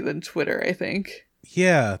functionality than Twitter, I think.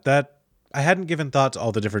 Yeah, that I hadn't given thought to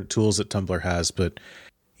all the different tools that Tumblr has, but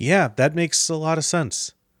yeah, that makes a lot of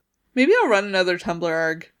sense. Maybe I'll run another Tumblr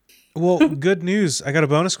ARG. Well, good news. I got a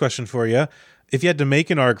bonus question for you. If you had to make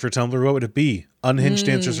an ARG for Tumblr, what would it be? Unhinged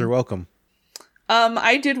answers are welcome.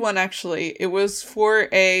 I did one actually. It was for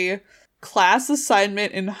a class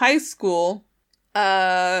assignment in high school,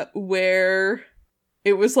 where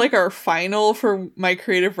it was like our final for my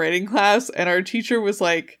creative writing class, and our teacher was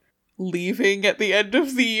like leaving at the end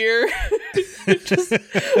of the year just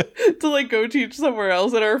to like go teach somewhere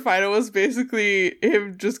else, and our final was basically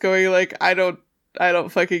him just going like, I don't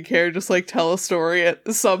fucking care, just like tell a story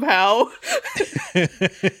somehow.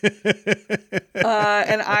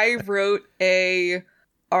 And I wrote a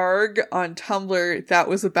ARG on Tumblr that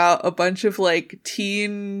was about a bunch of like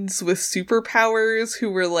teens with superpowers who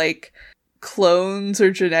were like clones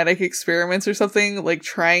or genetic experiments or something, like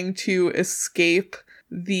trying to escape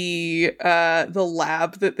the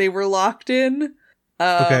lab that they were locked in.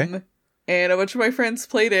 Okay. And a bunch of my friends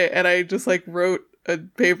played it, and I just like wrote a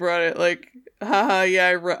paper on it like, haha, yeah,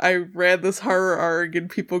 I ran this horror ARG and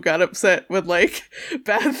people got upset when, like,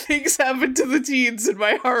 bad things happened to the teens in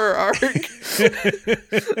my horror ARG.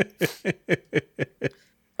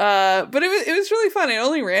 But it was really fun. It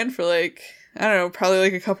only ran for, like, I don't know, probably,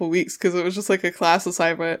 like, a couple weeks because it was just, like, a class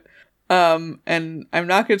assignment. And I'm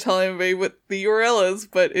not going to tell anybody what the URL is,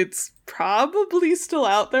 but it's probably still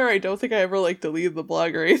out there. I don't think I ever, like, deleted the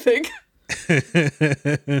blog or anything.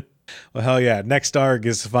 Well, hell yeah. Next ARG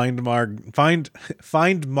is find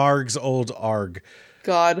Marg's old ARG.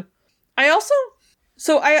 God. I also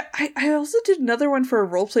did another one for a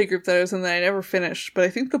roleplay group that I was in that I never finished, but I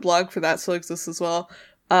think the blog for that still exists as well.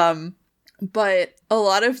 But a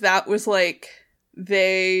lot of that was like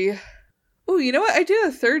they. Oh, you know what? I did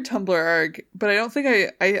a third Tumblr arg, but I don't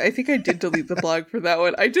think I think I did delete the blog for that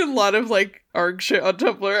one. I did a lot of like arg shit on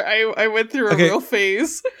Tumblr. I went through a real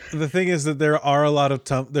phase. The thing is that there have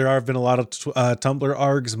been a lot of Tumblr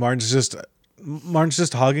args. Martin's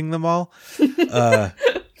just hogging them all,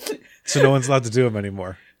 so no one's allowed to do them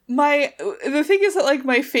anymore. The thing is that like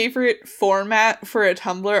my favorite format for a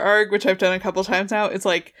Tumblr arg, which I've done a couple times now, is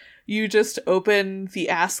like you just open the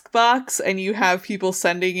ask box and you have people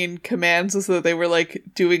sending in commands as though they were like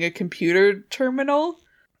doing a computer terminal.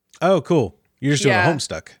 Oh, cool. You're just doing a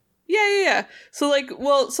Homestuck. Yeah. So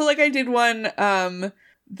I did one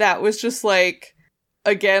that was just like,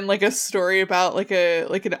 again, like a story about like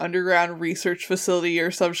an underground research facility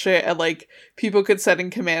or some shit, and like people could send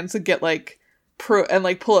in commands and get like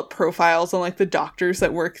pull up profiles on like the doctors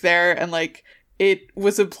that work there, and like it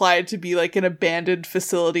was implied to be like an abandoned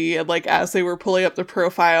facility, and like as they were pulling up the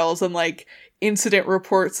profiles and like incident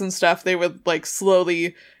reports and stuff, they would like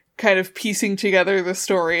slowly kind of piecing together the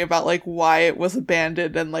story about like why it was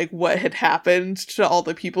abandoned and like what had happened to all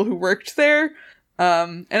the people who worked there.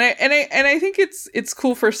 And I think it's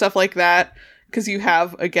cool for stuff like that, because you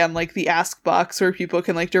have, again, like the ask box where people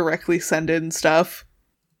can like directly send in stuff.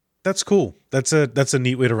 That's cool. That's a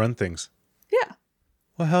neat way to run things. Yeah.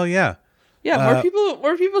 Well, hell yeah. Yeah,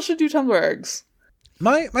 more people should do Tumblr args.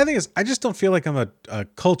 My thing is, I just don't feel like I'm a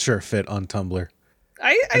culture fit on Tumblr.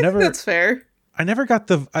 I think that's fair. I never got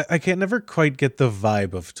I can't never quite get the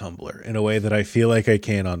vibe of Tumblr in a way that I feel like I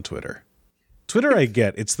can on Twitter. Twitter I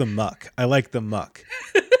get, it's the muck. I like the muck.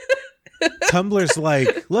 Tumblr's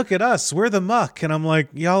like, look at us, we're the muck. And I'm like,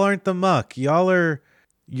 y'all aren't the muck. You're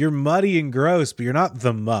muddy and gross, but you're not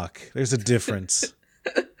the muck. There's a difference.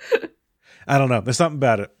 I don't know. There's something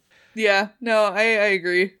about it. Yeah, no, I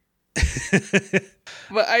agree.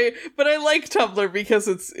 but I like Tumblr because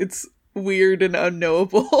it's weird and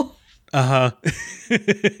unknowable. Uh-huh.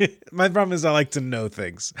 My problem is I like to know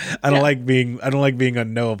things. I don't like being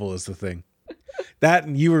unknowable is the thing. That,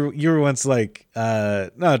 and you were once like, no,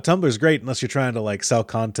 Tumblr's great unless you're trying to like sell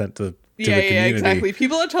content to the community. Yeah, exactly.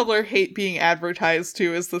 People on Tumblr hate being advertised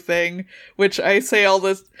to is the thing, which I say all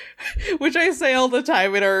the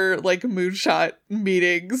time in our like moonshot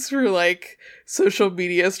meetings for like social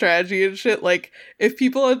media strategy and shit. Like, if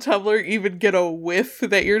people on Tumblr even get a whiff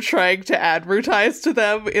that you're trying to advertise to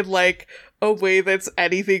them in like a way that's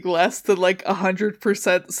anything less than like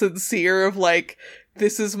 100% sincere of like,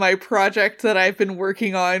 this is my project that I've been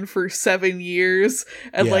working on for 7 years,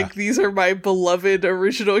 and like these are my beloved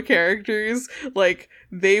original characters, like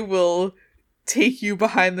they will take you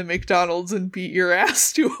behind the McDonald's and beat your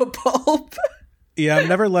ass to a pulp. Yeah, I'm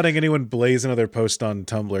never letting anyone blaze another post on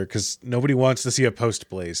Tumblr because nobody wants to see a post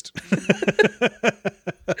blazed.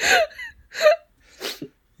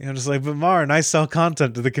 I'm just like, but Marn, I sell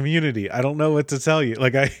content to the community. I don't know what to tell you.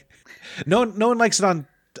 Like no one likes it on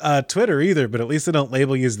Twitter either, but at least they don't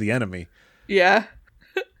label you as the enemy. Yeah.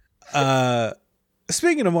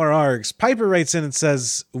 Speaking of more args, Piper writes in and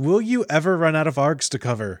says, will you ever run out of args to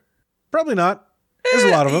cover? Probably not. There's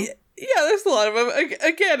a lot of them. Yeah, there's a lot of them.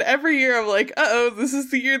 Again, every year I'm like, this is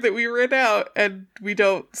the year that we ran out, and we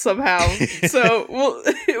don't somehow. So we'll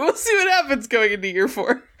see what happens going into year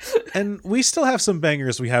 4. And we still have some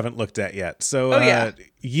bangers we haven't looked at yet. So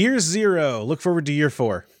year 0, look forward to year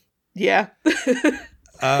 4. Yeah.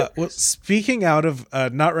 Well, speaking out of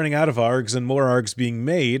not running out of args and more args being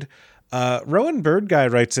made, Rowan Bird Guy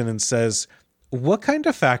writes in and says, what kind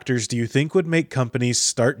of factors do you think would make companies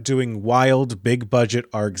start doing wild, big budget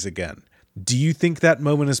args again? Do you think that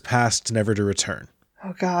moment is past, never to return?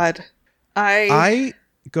 Oh, God. Go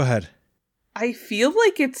ahead. I feel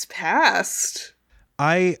like it's past.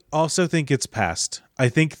 I also think it's past. I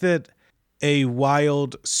think that a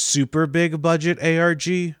wild, super big budget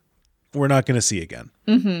ARG, we're not going to see again.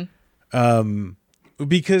 Mm-hmm.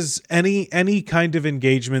 Because any kind of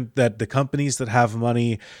engagement that the companies that have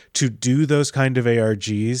money to do those kind of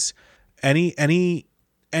ARGs, anything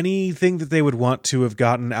that they would want to have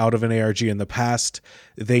gotten out of an ARG in the past,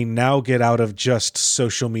 they now get out of just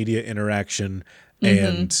social media interaction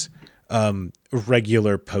and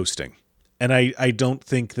regular posting. And I don't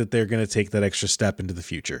think that they're going to take that extra step into the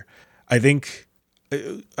future. I think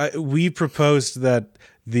we proposed that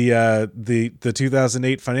the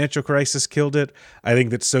 2008 financial crisis killed it. I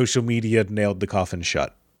think that social media nailed the coffin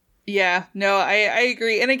shut. Yeah, no, I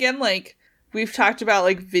agree. And again, like we've talked about,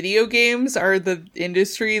 like video games are the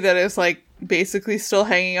industry that is like basically still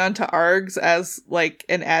hanging on to ARGs as like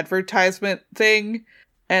an advertisement thing.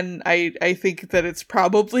 And I think that it's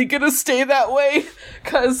probably gonna stay that way,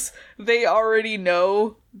 because they already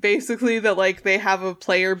know, basically, that, like, they have a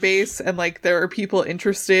player base, and, like, there are people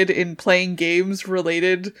interested in playing games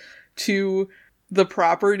related to the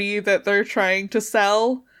property that they're trying to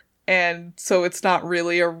sell, and so it's not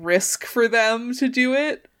really a risk for them to do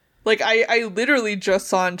it. Like, I literally just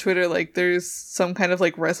saw on Twitter, like, there's some kind of,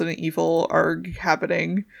 like, Resident Evil ARG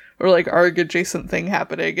happening, or, like, ARG adjacent thing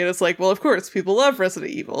happening, and it's like, well, of course, people love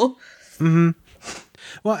Resident Evil. Mm-hmm.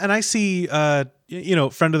 Well, and I see, friend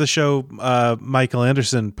of the show, Michael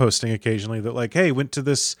Anderson, posting occasionally that, like, hey, went to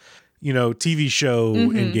this, TV show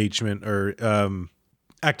engagement, or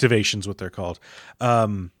activations, what they're called.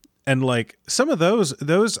 And, like, some of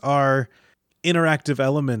those are interactive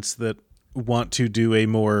elements that want to do a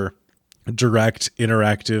more direct,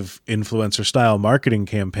 interactive, influencer style marketing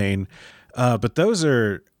campaign. But those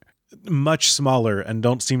are much smaller and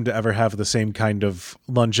don't seem to ever have the same kind of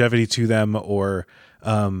longevity to them, or,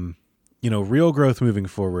 real growth moving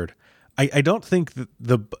forward. I don't think that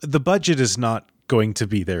the budget is not going to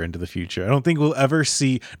be there into the future. I don't think we'll ever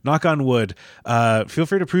see, knock on wood, feel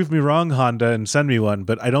free to prove me wrong, Honda, and send me one,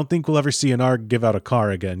 but I don't think we'll ever see an ARG give out a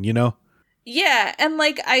car again, Yeah, and,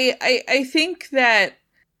 like, I think that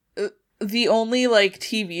the only, like,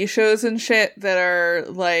 TV shows and shit that are,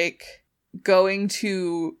 like, going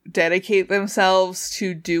to dedicate themselves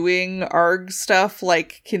to doing ARG stuff,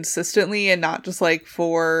 like, consistently, and not just, like,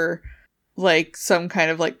 for, like, some kind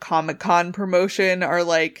of, like, Comic-Con promotion, are,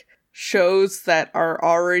 like, shows that are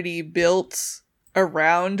already built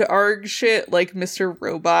around ARG shit, like Mr.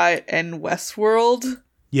 Robot and Westworld.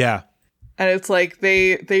 Yeah. And it's like,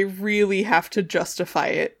 they really have to justify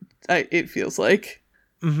it, it feels like.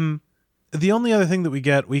 Mm-hmm. The only other thing that we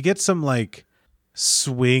get some, like,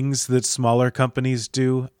 swings that smaller companies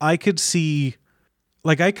do. I could see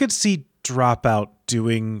Dropout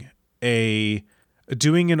doing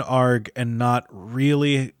an ARG and not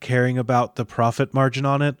really caring about the profit margin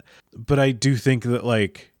on it. But I do think that,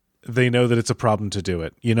 like, they know that it's a problem to do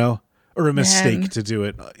it, or a mistake to do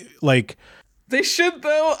it. Like, they should,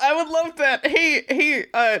 though. I would love that. Hey,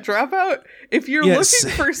 Dropout, if you're looking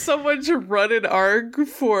for someone to run an ARG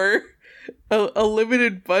for a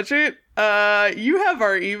limited budget, you have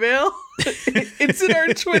our email. It's in our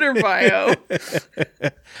Twitter bio.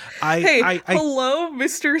 Hello,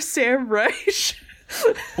 Mr. Sam Reich.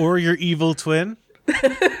 Or your evil twin.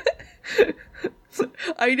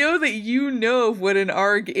 I know that you know what an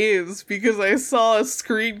ARG is, because I saw a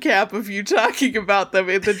screen cap of you talking about them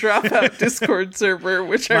in the Dropout Discord server,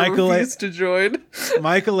 which I refused to join.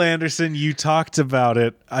 Michael Anderson, you talked about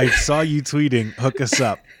it. I saw you tweeting, hook us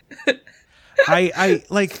up. I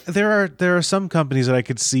like, there are some companies that I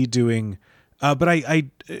could see doing, but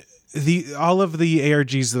all of the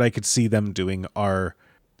ARGs that I could see them doing are,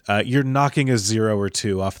 you're knocking a 0 or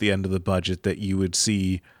 2 off the end of the budget that you would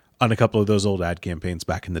see on a couple of those old ad campaigns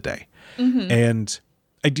back in the day. Mm-hmm. And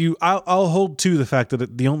I'll hold to the fact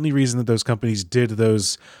that the only reason that those companies did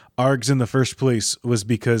those ARGs in the first place was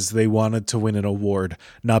because they wanted to win an award,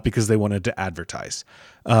 not because they wanted to advertise.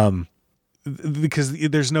 Because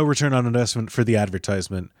there's no return on investment for the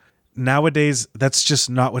advertisement. Nowadays, that's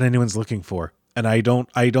just not what anyone's looking for. And I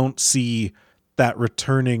don't see that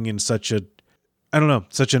returning in such an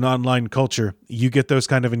online culture. You get those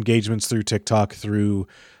kind of engagements through TikTok, through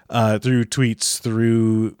tweets,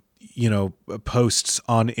 through, posts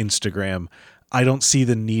on Instagram. I don't see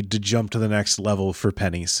the need to jump to the next level for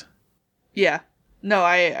pennies. Yeah. No,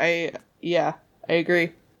 I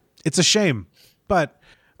agree. It's a shame, but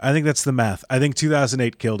I think that's the math. I think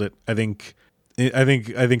 2008 killed it. I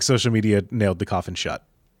think social media nailed the coffin shut.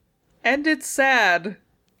 And it's sad.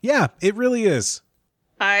 Yeah, it really is.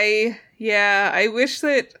 I wish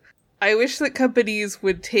that companies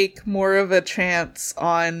would take more of a chance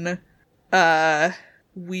on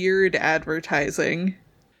weird advertising.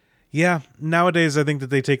 Yeah, nowadays I think that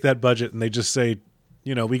they take that budget and they just say,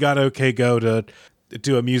 we got OK Go to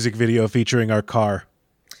do a music video featuring our car.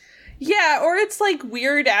 Yeah, or it's like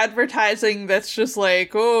weird advertising that's just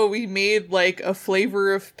like, oh, we made like a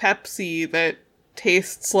flavor of Pepsi that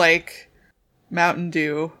tastes like Mountain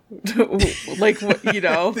Dew. Like,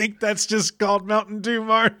 I think that's just called Mountain Dew,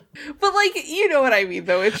 Mark. But, like, you know what I mean,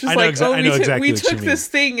 though. It's just we took this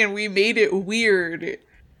thing and we made it weird.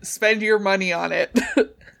 Spend your money on it.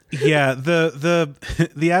 Yeah,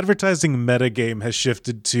 the advertising metagame has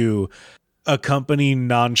shifted to a company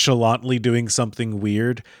nonchalantly doing something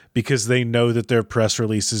weird because they know that their press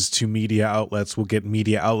releases to media outlets will get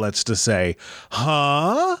media outlets to say,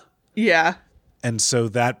 huh? Yeah. And so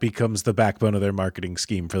that becomes the backbone of their marketing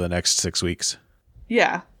scheme for the next 6 weeks.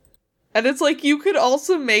 Yeah. And it's like, you could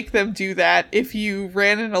also make them do that if you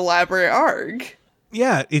ran an elaborate ARG.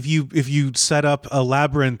 Yeah, if you set up a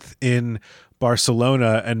labyrinth in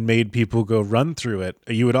Barcelona and made people go run through it,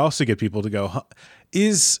 you would also get people to go, huh,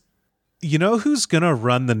 you know who's going to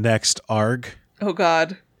run the next ARG? Oh,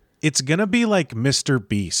 God. It's going to be like Mr.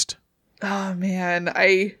 Beast. Oh, man.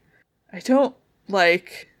 I don't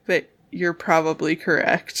like that you're probably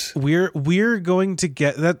correct. We're going to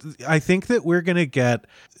get that. I think that we're going to get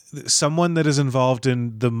someone that is involved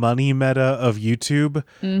in the money meta of YouTube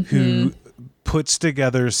who puts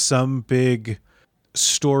together some big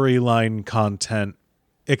storyline content,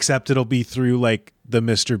 except it'll be through like the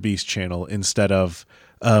Mr. Beast channel instead of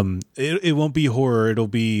it won't be horror. It'll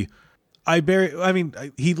be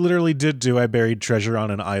he literally did do I buried treasure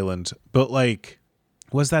on an island, but like,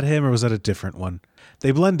 was that him or was that a different one?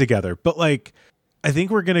 They blend together, but like, I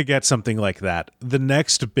think we're going to get something like that. The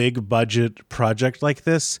next big budget project like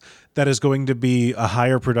this that is going to be a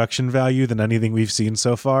higher production value than anything we've seen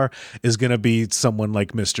so far is going to be someone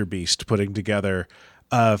like Mr. Beast putting together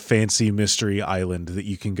a fancy mystery island that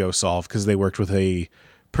you can go solve because they worked with a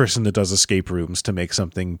person that does escape rooms to make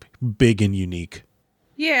something big and unique.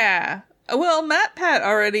 Yeah. Well, Matt Pat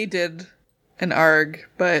already did an ARG,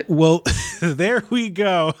 but... Well, there we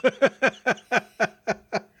go.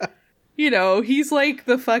 You know, he's like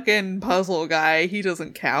the fucking puzzle guy. He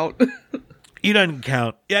doesn't count. He doesn't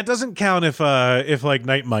count. Yeah, it doesn't count if like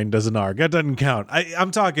Nightmind does an ARG. That doesn't count.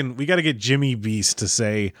 I'm talking, we got to get Jimmy Beast to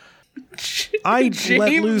say, I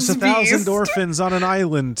let loose 1,000 orphans on an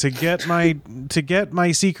island to get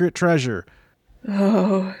my secret treasure.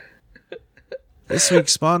 Oh. This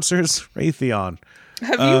week's sponsors, Raytheon.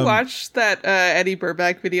 Have you watched that Eddie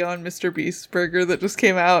Burback video on Mr. Beast Burger that just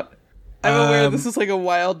came out? I'm aware this is like a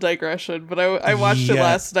wild digression, but I watched it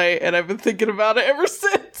last night and I've been thinking about it ever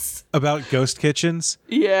since. About ghost kitchens?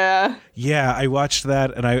 Yeah. Yeah, I watched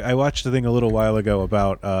that, and I watched a thing a little while ago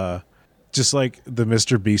about just like the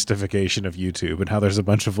Mr. Beastification of YouTube and how there's a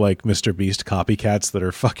bunch of like Mr. Beast copycats that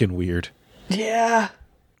are fucking weird. Yeah.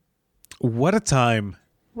 What a time.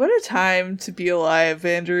 What a time to be alive,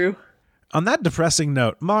 Andrew. On that depressing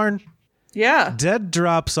note, Marn. Yeah. Dead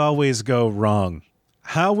drops always go wrong.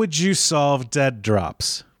 How would you solve dead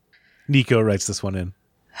drops? Nico writes this one in.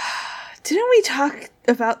 Didn't we talk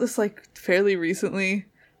about this like fairly recently?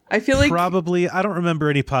 I feel like probably. I don't remember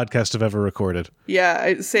any podcast I've ever recorded.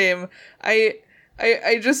 Yeah, same. I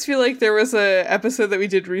just feel like there was a episode that we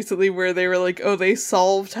did recently where they were like, oh, they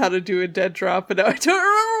solved how to do a dead drop, and now I don't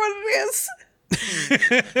remember what it is.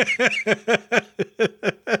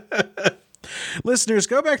 Listeners,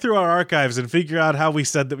 go back through our archives and figure out how we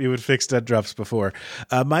said that we would fix dead drops before.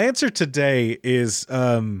 My answer today is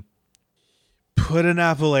put an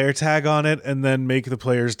Apple AirTag on it and then make the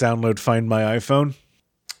players download Find My iPhone.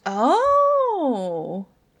 Oh.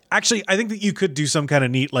 Actually, I think that you could do some kind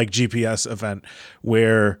of neat like GPS event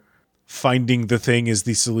where finding the thing is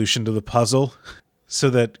the solution to the puzzle. So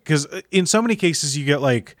that, because in so many cases you get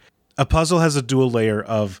like a puzzle has a dual layer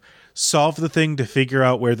of solve the thing to figure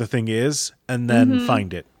out where the thing is and then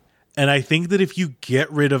find it. And I think that if you get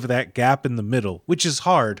rid of that gap in the middle, which is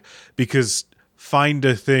hard because find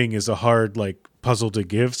a thing is a hard like puzzle to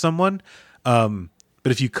give someone. But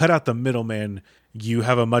if you cut out the middleman, you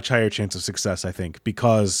have a much higher chance of success, I think,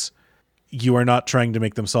 because you are not trying to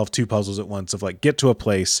make them solve two puzzles at once of like get to a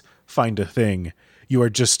place, find a thing. You are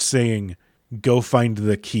just saying, go find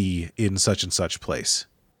the key in such and such place.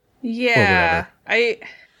 Yeah.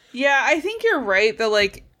 I think you're right that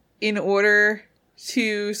like in order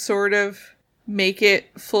to sort of make it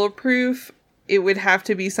foolproof, it would have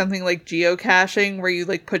to be something like geocaching where you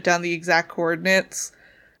like put down the exact coordinates.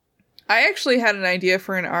 I actually had an idea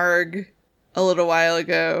for an ARG a little while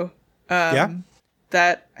ago.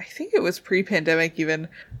 That I think it was pre-pandemic even.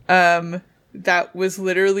 That was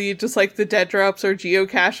literally just like the dead drops or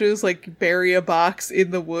geocaches, like bury a box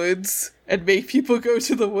in the woods and make people go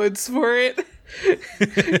to the woods for it.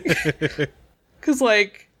 Cause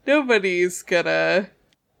like nobody's gonna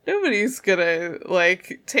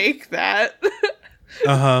like take that.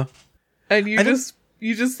 And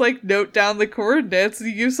you just like note down the coordinates and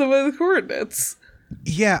you give someone the coordinates.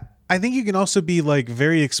 Yeah, I think you can also be like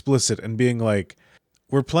very explicit and being like,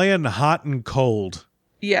 we're playing hot and cold.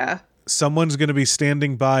 Yeah. Someone's going to be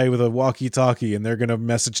standing by with a walkie-talkie and they're going to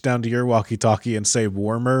message down to your walkie-talkie and say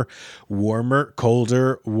warmer, warmer,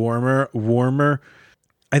 colder, warmer, warmer.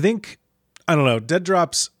 I think, I don't know, dead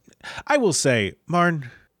drops. I will say, Marn,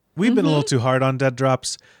 we've been a little too hard on dead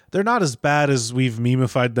drops. They're not as bad as we've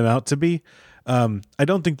memeified them out to be. I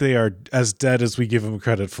don't think they are as dead as we give them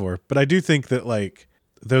credit for, but I do think that like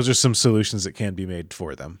those are some solutions that can be made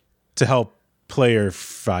for them to help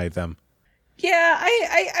playerify them. Yeah,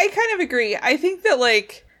 I kind of agree. I think that,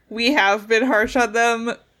 like, we have been harsh on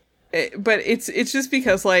them, but it's just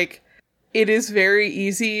because, like, it is very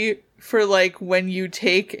easy for, like, when you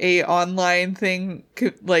take a online thing,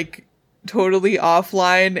 like, totally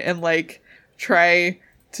offline and, like, try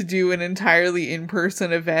to do an entirely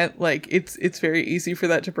in-person event, like, it's very easy for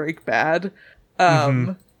that to break bad.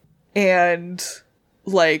 And,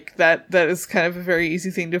 like, that is kind of a very easy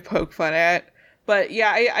thing to poke fun at. But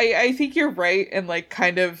yeah, I think you're right, and, like,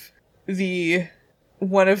 kind of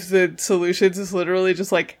one of the solutions is literally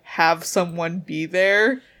just, like, have someone be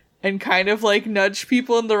there and kind of, like, nudge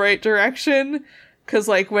people in the right direction. Because,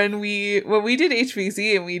 like, when we did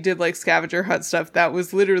HVZ and we did, like, scavenger hunt stuff, that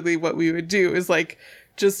was literally what we would do, is, like,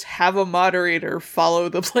 just have a moderator follow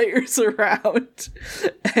the players around.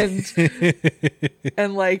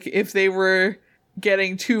 And like, if they were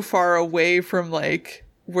getting too far away from, like,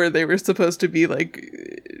 where they were supposed to be,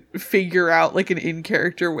 like, figure out, like, an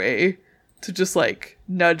in-character way to just, like,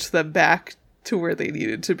 nudge them back to where they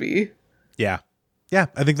needed to be. Yeah,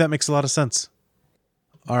 I think that makes a lot of sense.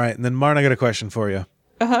 All right, and then Marn, I got a question for you.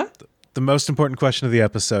 The most important question of the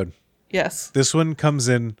episode. Yes. This one comes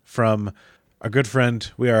in from our good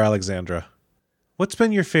friend, We Are Alexandra. What's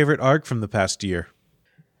been your favorite arc from the past year?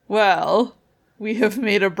 Well, we have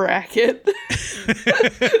made a bracket.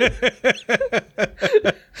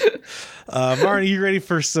 Marn, are you ready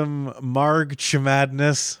for some Marg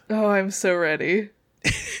madness? Oh, I'm so ready.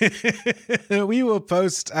 We will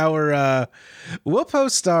post our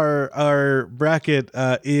bracket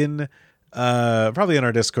in probably in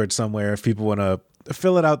our Discord somewhere if people want to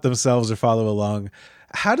fill it out themselves or follow along.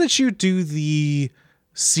 How did you do the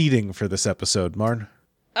seeding for this episode, Marn?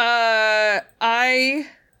 I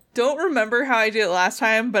don't remember how I did it last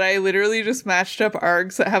time, but I literally just matched up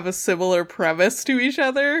args that have a similar premise to each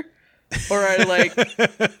other, or I like,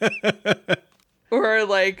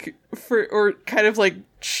 or kind of like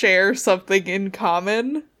share something in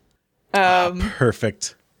common.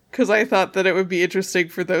 Perfect. Because I thought that it would be interesting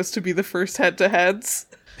for those to be the first head-to-heads.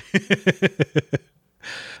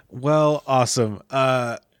 Well, awesome.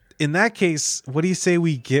 In that case, what do you say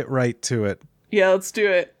we get right to it? Yeah, let's do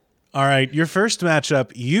it. All right, your first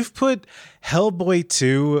matchup, you've put Hellboy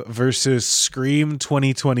 2 versus Scream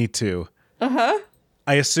 2022. Uh-huh.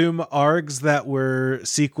 I assume ARGs that were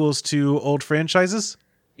sequels to old franchises?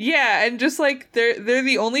 Yeah, and just like they're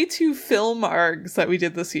the only two film ARGs that we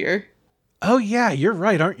did this year. Oh yeah, you're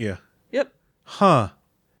right, aren't you? Yep. Huh.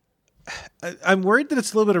 I'm worried that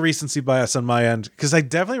it's a little bit of recency bias on my end, because I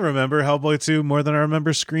definitely remember Hellboy 2 more than I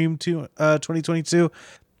remember Scream 2, 2022.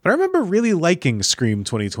 But I remember really liking Scream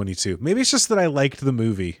 2022. Maybe it's just that I liked the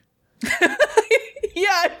movie. Yeah,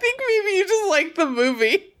 I think maybe you just like the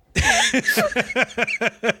movie.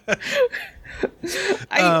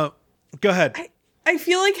 Go ahead. I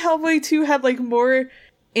feel like Hellboy 2 had, like, more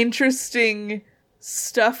interesting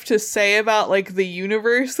stuff to say about, like, the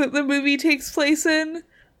universe that the movie takes place in.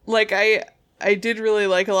 Like, I did really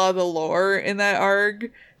like a lot of the lore in that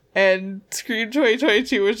ARG, and Scream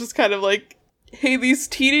 2022 was just kind of like, hey, these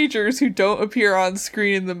teenagers who don't appear on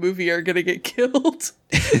screen in the movie are gonna get killed.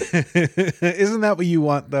 Isn't that what you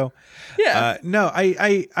want, though? Yeah. No,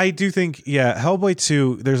 I do think, yeah, Hellboy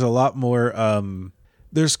 2, there's a lot more,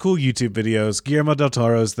 there's cool YouTube videos. Guillermo del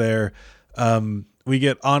Toro's there. We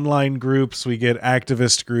get online groups, we get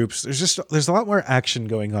activist groups. There's a lot more action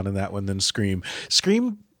going on in that one than Scream.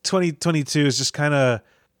 Scream 2022 is just kind of,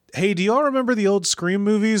 hey, do you all remember the old Scream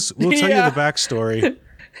movies? We'll tell you the backstory.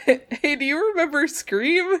 Hey, do you remember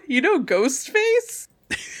Scream? You know Ghostface?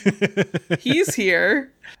 He's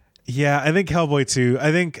here. Yeah, I think Hellboy 2.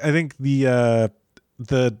 I think the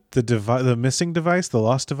missing device, the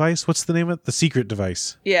lost device. What's the name of it? The secret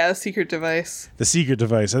device. Yeah, the secret device. The secret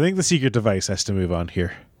device. I think the secret device has to move on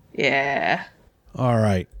here. Yeah. All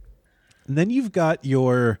right. And then you've got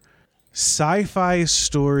your sci-fi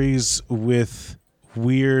stories with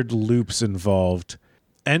weird loops involved.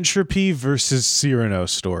 Entropy versus Cyrano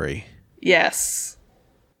story. Yes.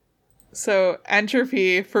 So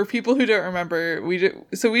Entropy, for people who don't remember, we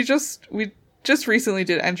just recently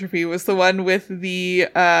did Entropy, was the one with the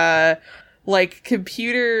like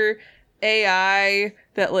computer AI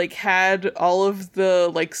that like had all of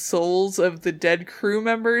the like souls of the dead crew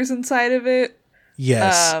members inside of it.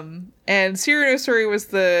 Yes. And Cyrano story was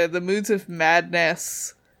the Moods of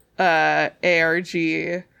Madness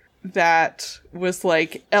ARG that was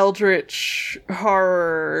like eldritch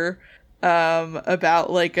horror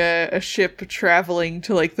about like a ship traveling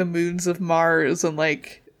to like the moons of Mars, and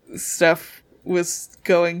like stuff was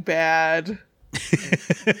going bad.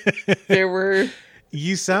 There were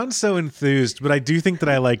You sound so enthused, but I do think that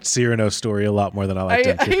I liked Cyrano's story a lot more than I liked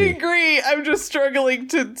I Entropy. agree. I'm just struggling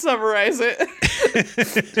to summarize it.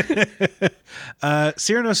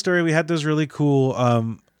 Cyrano's story, we had those really cool, I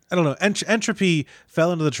don't know, Entropy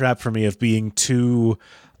fell into the trap for me of being too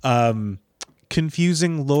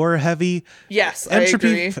confusing, lore heavy. Yes, Entropy,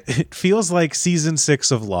 I agree. It feels like season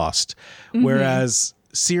 6 of Lost, whereas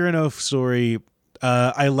Cyrano's story,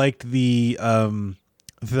 I liked the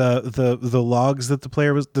logs that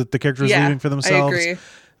the character was leaving for themselves. I agree.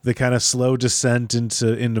 The kind of slow descent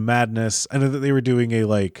into madness. I know that they were doing a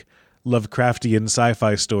like Lovecraftian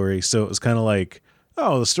sci-fi story, so it was kind of like,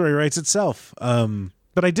 oh, the story writes itself.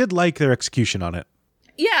 But I did like their execution on it.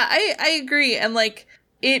 Yeah, I agree. And like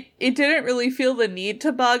it didn't really feel the need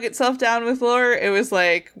to bog itself down with lore. It was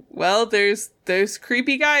like, well, there's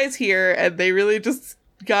creepy guys here, and they really just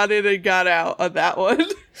got in and got out on that one.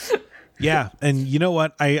 Yeah, and you know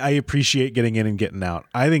what? I appreciate getting in and getting out.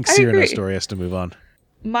 I think I Cyrano's agree. story has to move on.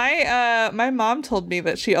 My mom told me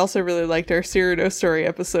that she also really liked our Cyrano story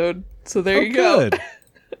episode. So there you go. Good.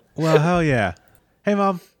 Well, hell yeah. Hey,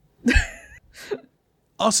 Mom.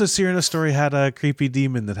 Also, Cyrano's story had a creepy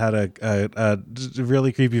demon that had a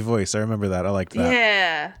really creepy voice. I remember that. I liked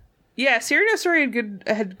that. Yeah. Cyrano's story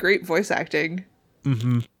had great voice acting.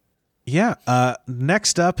 Mm-hmm. Yeah.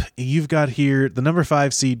 Next up, you've got here the number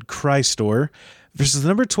 5 seed Crystor versus the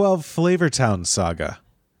number 12 Flavortown Saga.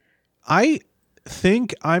 I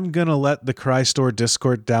think I'm gonna let the Crystor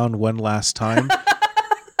Discord down one last time.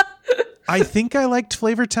 I think I liked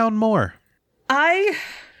Flavortown more.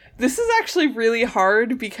 This is actually really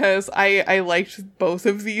hard because I liked both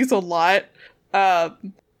of these a lot.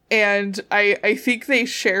 And I think they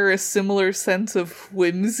share a similar sense of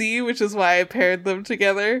whimsy, which is why I paired them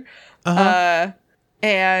together. And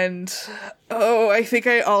I think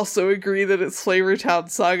I also agree that it's Flavortown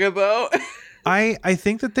Saga though. I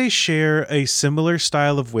think that they share a similar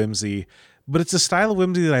style of whimsy, but it's a style of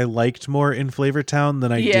whimsy that I liked more in Flavortown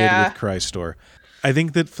than I did with Crystor. I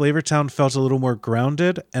think that Flavortown felt a little more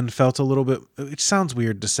grounded and felt a little bit, it sounds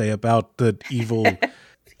weird to say about the evil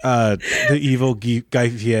Guy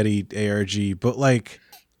Fieri ARG, but like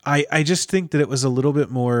I just think that it was a little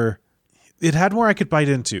bit more, it had more I could bite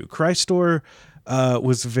into. Crystor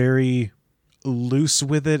was very loose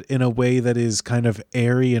with it in a way that is kind of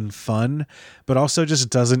airy and fun, but also just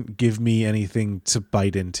doesn't give me anything to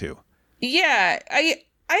bite into. Yeah,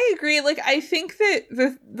 I agree. Like, I think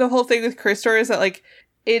that the whole thing with Crystor is that, like,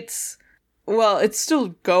 it's still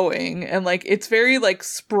going, and, like, it's very, like,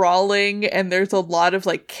 sprawling, and there's a lot of,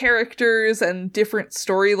 like, characters and different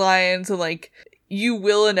storylines, and, like, you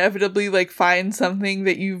will inevitably, like, find something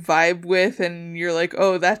that you vibe with, and you're like,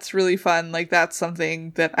 oh, that's really fun. Like, that's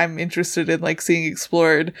something that I'm interested in, like, seeing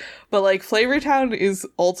explored. But, like, Flavortown is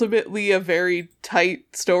ultimately a very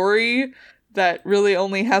tight story that really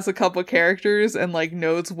only has a couple characters and, like,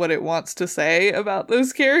 knows what it wants to say about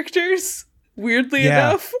those characters, weirdly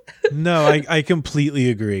enough. No, I completely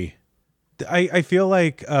agree. I feel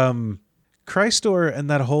like Crystor and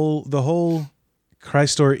the whole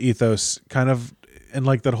Crystor ethos kind of, and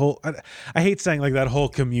like that whole, I hate saying like that whole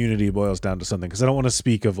community boils down to something, because I don't want to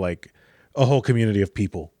speak of like a whole community of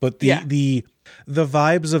people, but the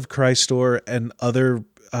vibes of Crystor and other,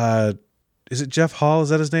 is it Jeff Hall? Is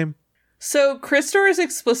that his name? So Crystor is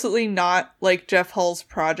explicitly not like Jeff Hall's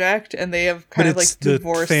project, and they have kind of like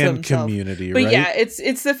divorced the fan themselves. Community, but right? yeah, it's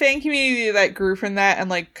the fan community that grew from that,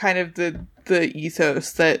 and like kind of the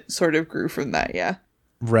ethos that sort of grew from that. Yeah,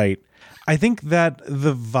 right. I think that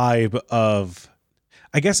the vibe of,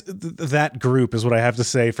 I guess that group is what I have to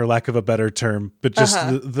say, for lack of a better term, but just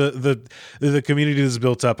the community that's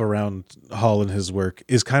built up around Hall and his work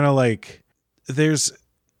is kind of like, there's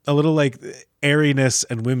a little like airiness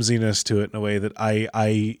and whimsiness to it in a way that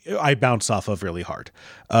I bounce off of really hard.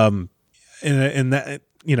 And that,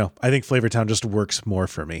 you know, I think Flavortown just works more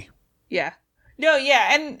for me. Yeah. No,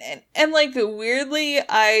 yeah, and like weirdly,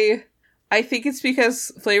 I think it's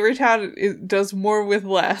because Flavortown does more with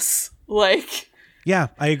less. Like, yeah,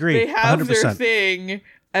 I agree. They have 100%. their thing,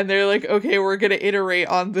 and they're like, okay, we're gonna iterate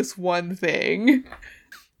on this one thing.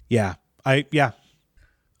 Yeah.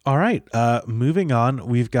 All right. Moving on,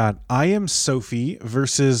 we've got I Am Sophie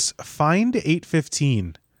versus Find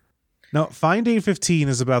 815. Now, Find 815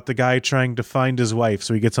 is about the guy trying to find his wife,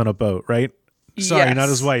 so he gets on a boat, right? Sorry, Yes. not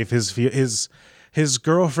his wife. His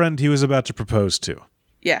girlfriend he was about to propose to.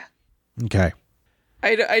 Yeah. Okay.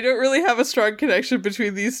 I don't really have a strong connection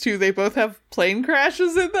between these two. They both have plane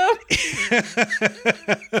crashes in them.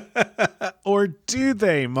 Or do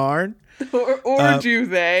they, Marn? or do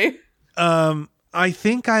they? I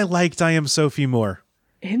think I liked I Am Sophie more.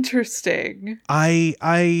 Interesting. I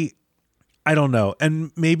don't know.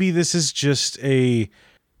 And maybe this is just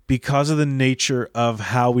because of the nature of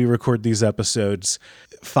how we record these episodes,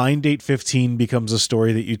 Find Date 15 becomes a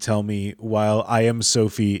story that you tell me, while I Am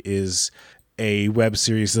Sophie is a web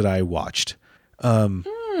series that I watched.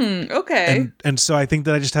 Okay. And so I think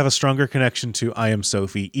that I just have a stronger connection to I Am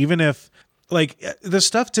Sophie, even if like the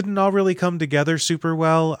stuff didn't all really come together super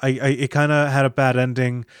well. It kind of had a bad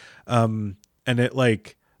ending. And it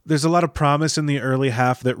like, there's a lot of promise in the early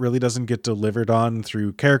half that really doesn't get delivered on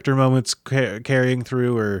through character moments carrying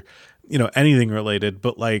through or, anything related.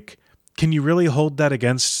 But like, can you really hold that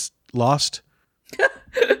against Lost?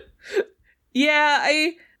 Yeah,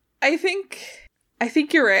 I think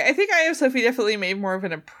you're right. I think I Am Sophie definitely made more of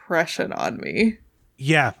an impression on me.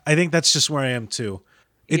 Yeah, I think that's just where I am too.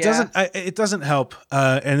 It doesn't help,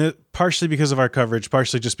 and partially because of our coverage,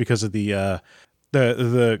 partially just because of the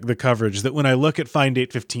coverage, that when I look at Find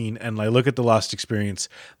 815 and I look at the Lost Experience,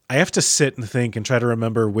 I have to sit and think and try to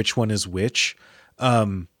remember which one is which.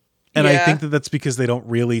 I think that that's because they don't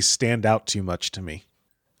really stand out too much to me,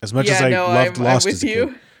 as much as I loved Lost as a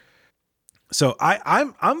kid. So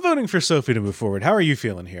I'm voting for Sophie to move forward. How are you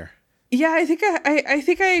feeling here? Yeah, I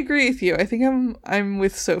think I agree with you. I think I'm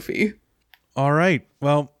with Sophie. All right.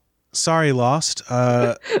 Well, sorry, Lost.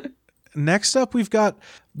 Next up, we've got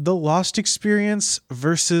The Lost Experience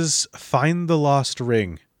versus Find the Lost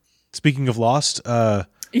Ring. Speaking of Lost,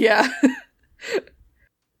 yeah,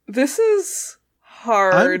 this is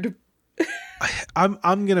hard.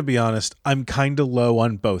 I'm gonna be honest. I'm kind of low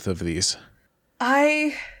on both of these.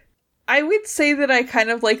 I would say that I kind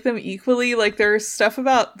of like them equally. Like, there's stuff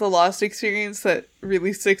about the Lost Experience that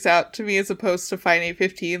really sticks out to me as opposed to Find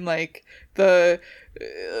 815, like the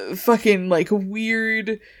fucking like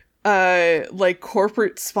weird like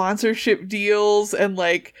corporate sponsorship deals and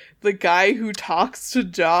like the guy who talks to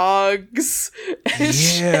dogs.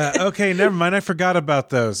 Yeah, okay, never mind. I forgot about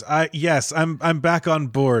those. I'm back on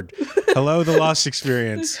board. Hello, The Lost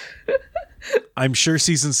Experience. I'm sure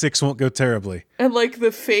season 6 won't go terribly. And like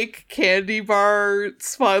the fake candy bar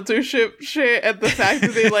sponsorship shit and the fact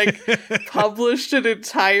that they like published an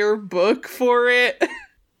entire book for it.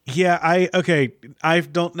 Yeah, I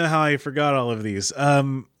don't know how I forgot all of these.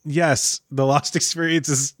 Yes, The Lost Experience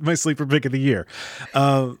is my sleeper pick of the year.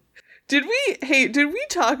 Did we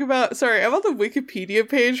talk about, sorry, I'm on the Wikipedia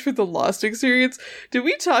page for The Lost Experience. Did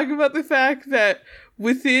we talk about the fact that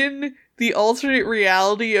within the alternate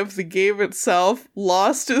reality of the game itself,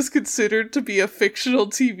 Lost is considered to be a fictional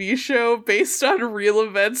TV show based on real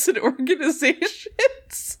events and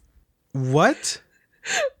organizations? What?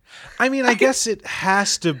 I mean, I guess it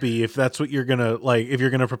has to be if that's what you're gonna like. If you're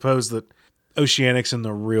gonna propose that Oceanics in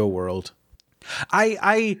the real world.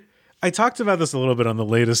 I talked about this a little bit on the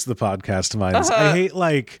latest of the podcast minds. I hate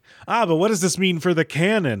but what does this mean for the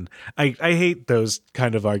canon? I hate those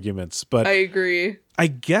kind of arguments, but I agree. I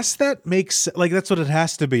guess that makes that's what it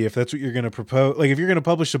has to be if that's what you're going to propose. Like if you're going to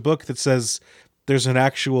publish a book that says there's an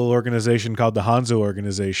actual organization called the Hanzo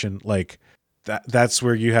Organization, like that's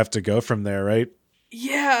where you have to go from there, right?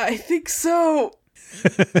 Yeah, I think so.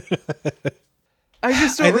 I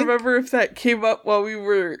just don't remember if that came up while we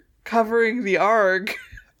were covering the ARG.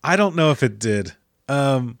 I don't know if it did.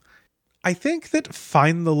 I think that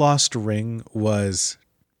Find the Lost Ring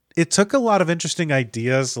it took a lot of interesting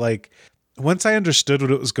ideas. Like once I understood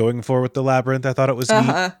what it was going for with the labyrinth, I thought it was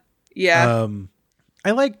neat. Yeah.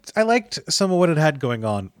 I liked some of what it had going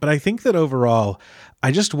on, but I think that overall,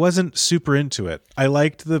 I just wasn't super into it. I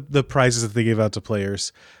liked the prizes that they gave out to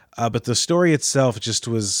players, but the story itself just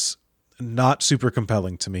was not super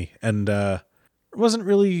compelling to me, and wasn't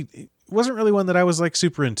really one that I was like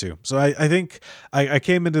super into. So I think I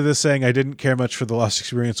came into this saying I didn't care much for The Lost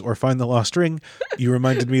Experience or Find the Lost Ring. You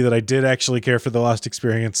reminded me that I did actually care for The Lost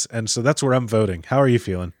Experience, and so that's where I'm voting. How are you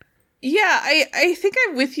feeling? Yeah, I think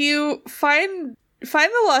I'm with you. Find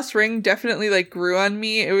the Lost Ring definitely like grew on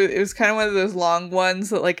me. It was kind of one of those long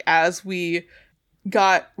ones that like as we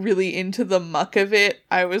got really into the muck of it,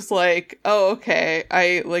 I was like, oh okay,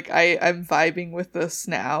 I'm vibing with this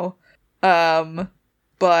now.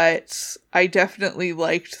 But I definitely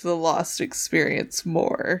liked The Lost Experience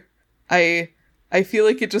more. I feel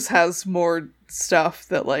like it just has more stuff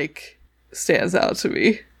that like stands out to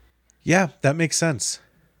me. Yeah, that makes sense.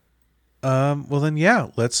 Well then yeah,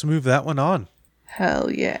 let's move that one on.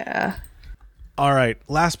 Hell yeah. All right,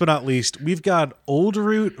 last but not least, we've got Old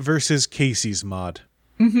Root versus Casey's Mod.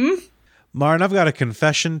 Mm-hmm. Marn, I've got a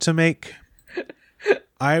confession to make.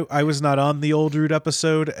 I was not on the Old Root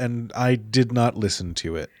episode, and I did not listen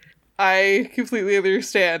to it. I completely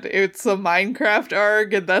understand. It's a Minecraft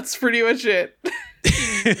ARG, and that's pretty much it.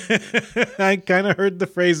 I kind of heard the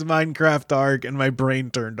phrase Minecraft arc and my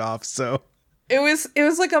brain turned off, so. It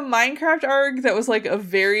was like a Minecraft arc that was like a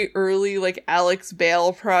very early like Alex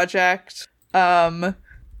Bale project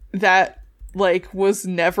that like was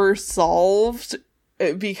never solved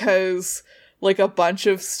because like a bunch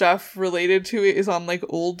of stuff related to it is on like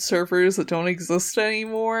old servers that don't exist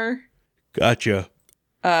anymore. Gotcha.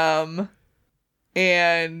 And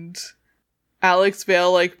Alex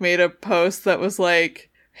Bale like made a post that was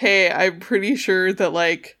like, hey, I'm pretty sure that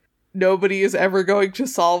like nobody is ever going to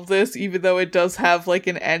solve this, even though it does have like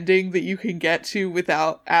an ending that you can get to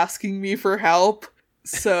without asking me for help.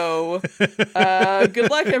 So, good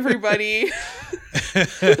luck, everybody.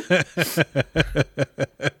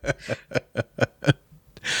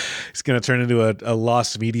 He's going to turn into a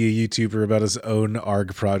lost media YouTuber about his own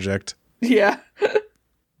ARG project. Yeah.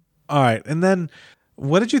 All right. And then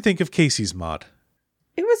what did you think of Casey's mod?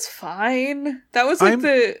 It was fine. That was like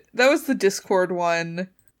that was the Discord one.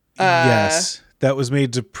 Yes. That was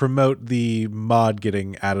made to promote the mod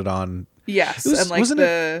getting added on. Yes. And like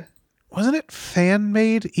wasn't it fan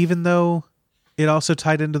made even though it also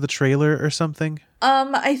tied into the trailer or something?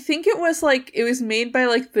 I think it was made by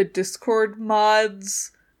like the Discord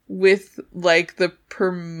mods with like the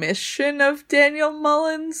permission of Daniel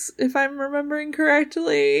Mullins, if I'm remembering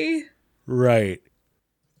correctly. Right.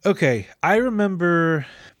 Okay, I remember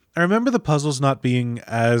the puzzles not being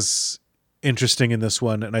as interesting in this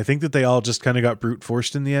one, and I think that they all just kind of got brute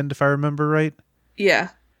forced in the end, if I remember right. Yeah.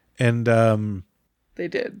 And they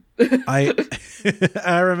did. I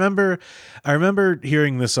remember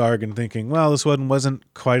hearing this ARG and thinking, well, this one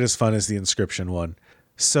wasn't quite as fun as the Inscription one.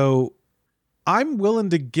 So I'm willing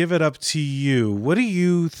to give it up to you. What do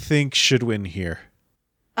you think should win here?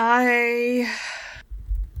 I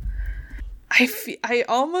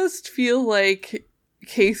almost feel like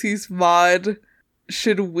Casey's mod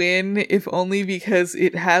should win, if only because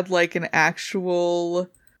it had like an actual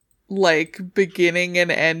like beginning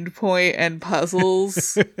and end point and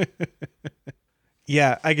puzzles.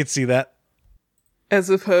 Yeah, I could see that. As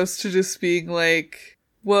opposed to just being like,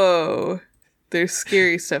 whoa, there's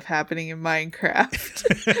scary stuff happening in Minecraft.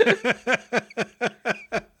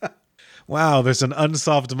 Wow, there's an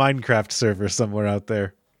unsolved Minecraft server somewhere out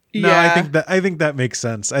there. No, Yeah. I think that makes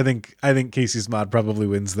sense. I think Casey's mod probably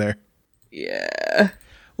wins there. Yeah.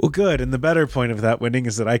 Well, good. And the better point of that winning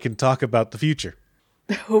is that I can talk about the future.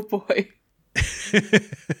 Oh boy.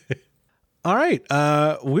 All right.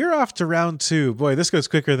 We're off to round 2. Boy, this goes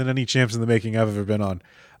quicker than any Champs in the Making I've ever been on.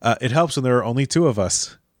 It helps when there are only 2 of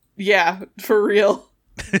us. Yeah, for real.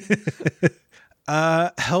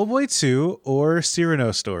 Hellboy 2 or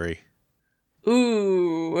Cyrano story?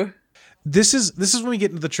 Ooh. This is when we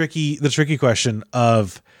get into the tricky question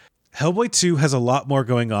of Hellboy 2 has a lot more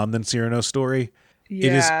going on than Cyrano story. Yeah.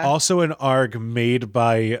 It is also an ARG made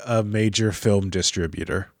by a major film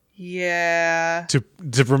distributor. Yeah. To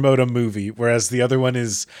promote a movie, whereas the other one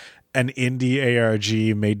is an indie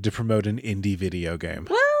ARG made to promote an indie video game.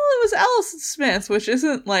 Well, it was Allison Smith, which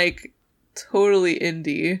isn't like totally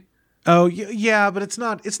indie. Oh yeah, but it's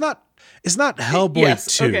not Hellboy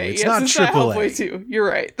yes, 2. Okay, it's yes, not it's AAA. Not Hellboy 2. You're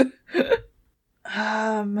right.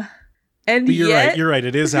 And but you're yet... right. You're right.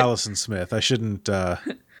 It is Allison Smith. I shouldn't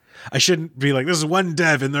be like, this is one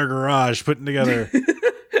dev in their garage putting together.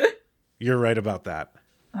 You're right about that.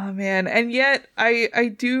 Oh man, and yet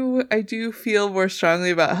I do feel more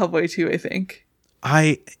strongly about Hellboy 2, I think.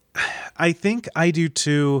 I think I do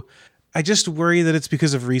too. I just worry that it's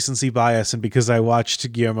because of recency bias and because I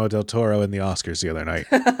watched Guillermo del Toro in the Oscars the other night.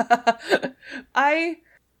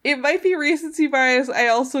 It might be recency bias. I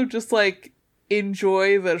also just like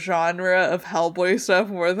enjoy the genre of Hellboy stuff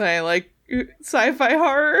more than I like sci-fi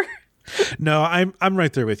horror. No, I'm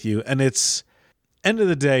right there with you, and it's end of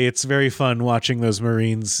the day, it's very fun watching those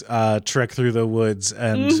Marines trek through the woods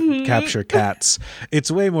and capture cats.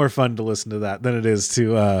 It's way more fun to listen to that than it is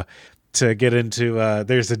to get into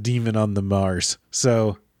there's a demon on the Mars.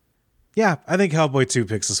 So yeah, I think Hellboy 2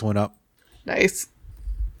 picks this one up. Nice.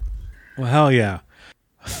 Well, hell yeah.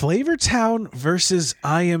 Flavortown versus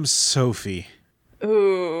I Am Sophie.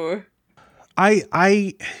 Ooh. I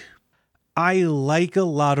like a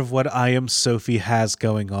lot of what I Am Sophie has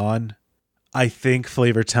going on. I think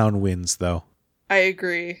Flavortown wins, though. I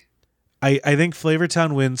agree. I think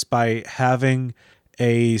Flavortown wins by having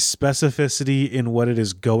a specificity in what it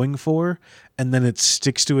is going for, and then it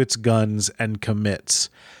sticks to its guns and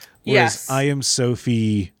commits. Whereas Yes. I Am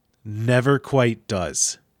Sophie never quite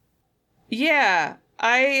does. Yeah,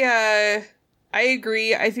 I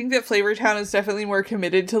agree. I think that Flavortown is definitely more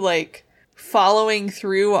committed to like following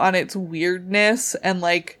through on its weirdness and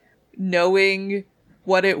like knowing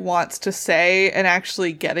what it wants to say and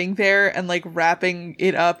actually getting there and like wrapping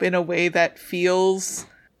it up in a way that feels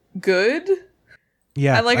good.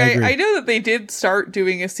 Yeah, And like I agree. I know that they did start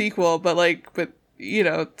doing a sequel, but you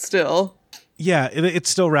know, still. Yeah, it's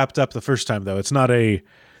still wrapped up the first time though. It's not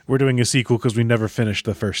we're doing a sequel because we never finished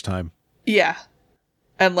the first time. Yeah.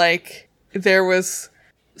 And like there was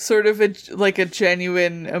sort of a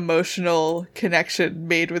genuine emotional connection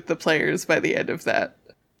made with the players by the end of that.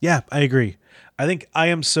 Yeah, I agree. I think I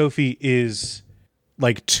Am Sophie is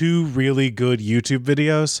like 2 really good YouTube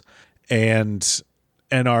videos and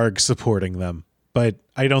an ARG supporting them. But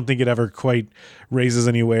I don't think it ever quite raises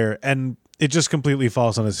anywhere. And it just completely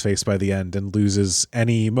falls on its face by the end and loses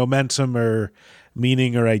any momentum or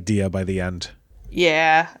meaning or idea by the end.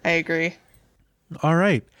 Yeah, I agree. All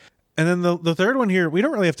right. And then the third one here, we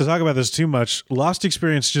don't really have to talk about this too much. Lost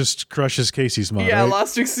Experience just crushes Casey's mod. Yeah, right?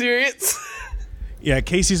 Lost Experience. Yeah,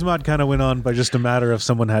 Casey's mod kind of went on by just a matter of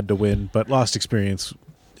someone had to win, but Lost Experience,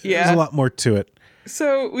 Yeah. there's a lot more to it.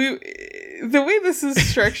 So the way this is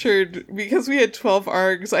structured, because we had 12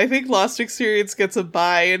 ARGs, I think Lost Experience gets a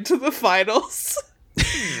bye into the finals.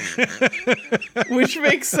 Which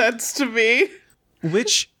makes sense to me.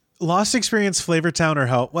 Which Lost Experience, Flavortown, or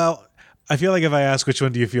Hell? Well, I feel like if I ask which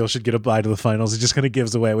one do you feel should get a bye to the finals, it just kind of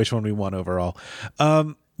gives away which one we won overall.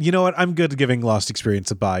 You know what? I'm good at giving Lost Experience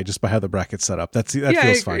a bye just by how the bracket's set up. That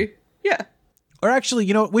feels fine. Yeah. Or actually,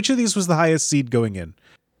 you know what? Which of these was the highest seed going in?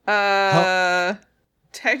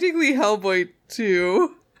 Technically Hellboy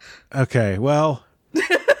 2. Okay, well,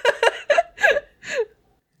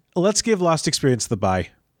 let's give Lost Experience the bye.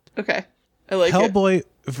 Okay. I like Hellboy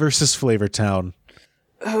versus Flavortown.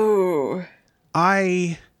 Oh.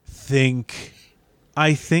 I think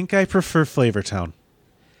I prefer Flavortown.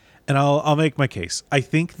 And I'll make my case. I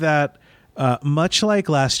think that much like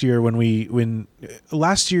last year when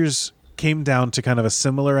last year's came down to kind of a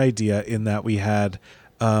similar idea in that we had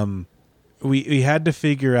we had to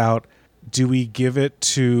figure out, do we give it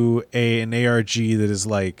to an ARG that is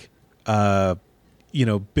like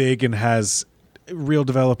big and has real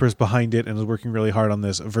developers behind it and is working really hard on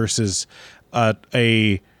this versus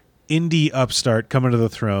a indie upstart coming to the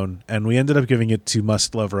throne, and we ended up giving it to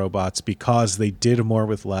Must Love Robots because they did more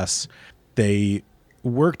with less. They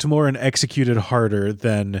worked more and executed harder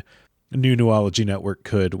than New Neurology Network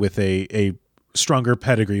could with a stronger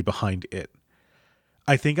pedigree behind it.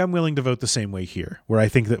 I think I'm willing to vote the same way here, where I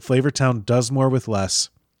think that Flavortown does more with less.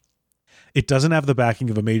 It doesn't have the backing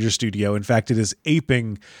of a major studio. In fact, it is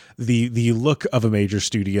aping the look of a major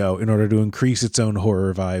studio in order to increase its own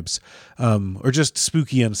horror vibes, or just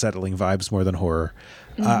spooky, unsettling vibes more than horror.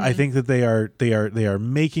 Mm-hmm. I think that they are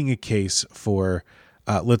making a case for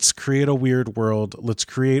let's create a weird world. Let's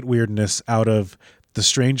create weirdness out of the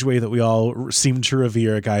strange way that we all seem to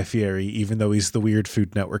revere Guy Fieri, even though he's the weird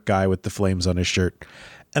Food Network guy with the flames on his shirt.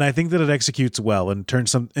 And I think that it executes well and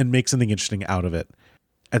makes something interesting out of it.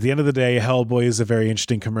 At the end of the day, Hellboy is a very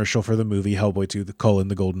interesting commercial for the movie Hellboy 2: The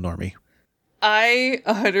Golden Army. I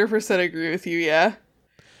 100% agree with you, yeah.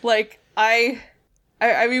 Like, I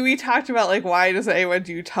mean, we talked about, like, why doesn't anyone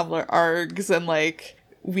do Tumblr ARGs, and, like,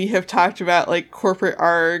 we have talked about, like, corporate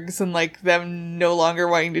ARGs, and, like, them no longer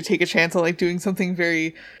wanting to take a chance on, like, doing something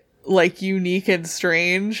very, like, unique and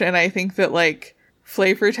strange, and I think that, like,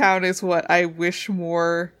 Flavortown is what I wish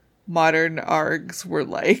more modern ARGs were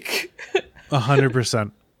like.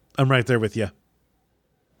 100%. I'm right there with you.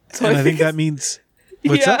 So and I think that means...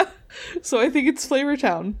 What's up? So I think it's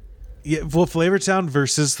Flavortown. Yeah, well, Flavortown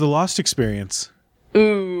versus the Lost Experience.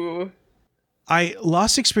 Ooh.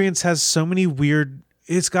 Lost Experience has so many weird...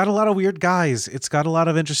 It's got a lot of weird guys. It's got a lot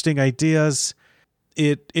of interesting ideas.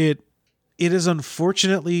 It is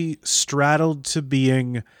unfortunately straddled to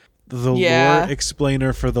being the lore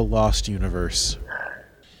explainer for the Lost universe,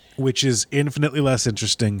 which is infinitely less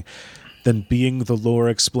interesting than being the lore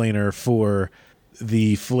explainer for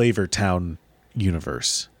the Flavortown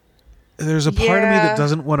universe. There's a part of me that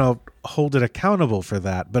doesn't want to hold it accountable for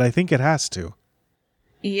that, but I think it has to.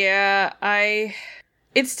 Yeah,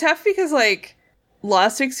 it's tough because, like,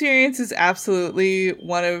 Lost Experience is absolutely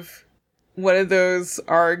one of those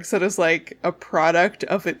ARGs that is, like, a product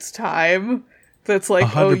of its time. That's like,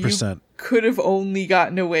 100%. Oh, you could have only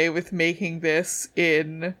gotten away with making this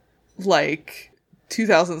in, like,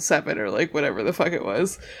 2007 or, like, whatever the fuck it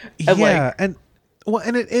was. And, yeah, and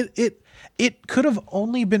it could have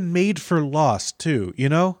only been made for Lost too, you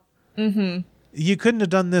know? Mm-hmm. You couldn't have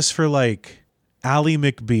done this for, like, Ally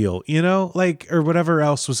McBeal, you know? Like, or whatever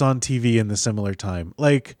else was on TV in the similar time.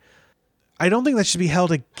 Like, I don't think that should be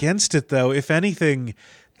held against it, though. If anything,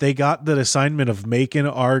 they got the assignment of make an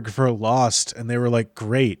ARG for Lost, and they were like,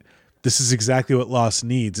 great. this is exactly what Lost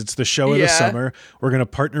needs. It's the show of the summer. We're going to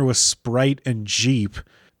partner with Sprite and Jeep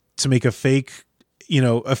to make a fake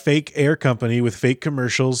air company with fake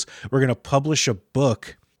commercials. We're going to publish a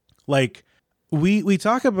book. Like, we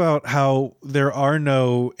talk about how there are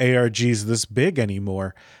no ARGs this big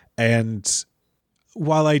anymore. And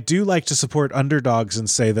while I do like to support underdogs and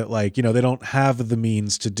say that, like, you know, they don't have the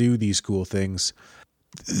means to do these cool things,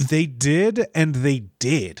 they did, and they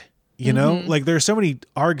did, you know, like there are so many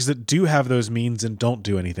ARGs that do have those means and don't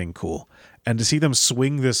do anything cool. And to see them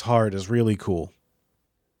swing this hard is really cool.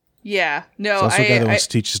 Yeah, no, it's also a guy that wants to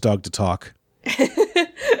teach his dog to talk.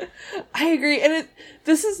 I agree. And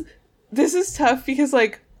this is tough because,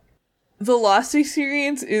 like, the Lost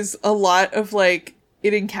experience is a lot of, like,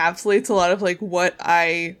 it encapsulates a lot of, like, what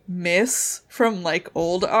I miss from, like,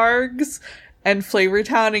 old ARGs, and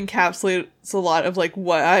Flavortown encapsulates a lot of, like,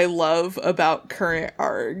 what I love about current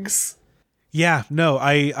ARGs. Yeah, no,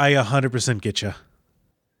 I 100% get you.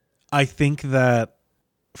 I think that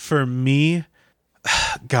for me,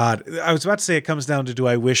 God, I was about to say it comes down to, do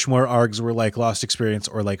I wish more ARGs were like Lost Experience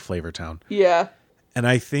or like Flavortown? Yeah. And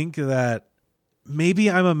I think that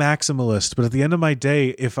maybe I'm a maximalist, but at the end of my day,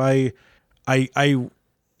 if I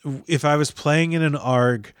was playing in an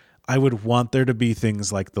ARG, I would want there to be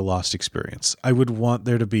things like the Lost Experience. I would want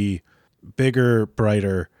there to be bigger,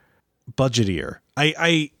 brighter, budgetier.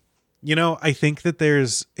 I think that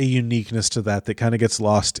there's a uniqueness to that kind of gets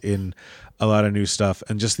lost in a lot of new stuff.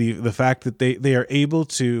 And just the fact that they are able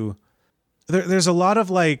to, there's a lot of,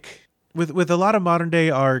 like, with a lot of modern day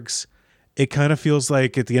ARGs, it kind of feels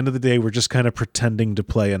like at the end of the day, we're just kind of pretending to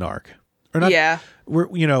play an ARG. Or not, yeah.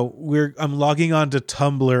 I'm logging on to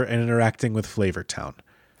Tumblr and interacting with Flavortown.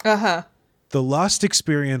 Uh-huh. The Lost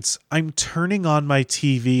Experience, I'm turning on my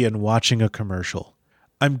TV and watching a commercial.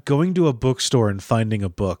 I'm going to a bookstore and finding a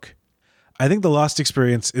book. I think the Lost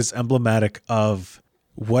Experience is emblematic of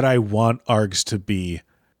what I want ARGs to be.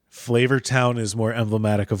 Flavortown is more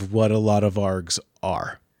emblematic of what a lot of ARGs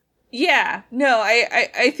are. Yeah, no,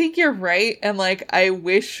 I think you're right. And, like, I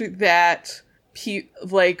wish that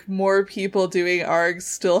more people doing ARGs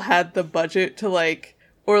still had the budget to, like,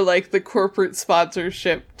 or, like, the corporate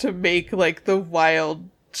sponsorship to make, like, the wild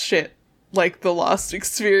shit like the Lost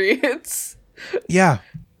Experience. Yeah,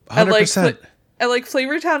 100%. And, like,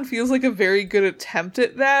 Flavortown feels like a very good attempt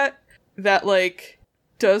at that, like,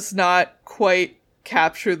 does not quite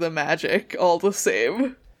capture the magic all the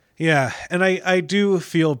same. Yeah, and I do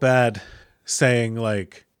feel bad saying,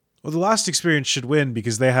 like, well, the Lost Experience should win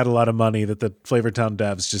because they had a lot of money that the Flavortown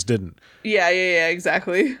devs just didn't. Yeah,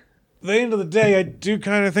 exactly. At the end of the day, I do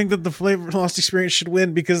kind of think that the Lost Experience should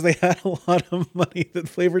win because they had a lot of money that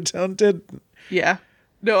Flavortown didn't. Yeah.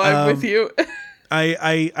 No, I'm with you.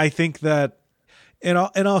 I think that, and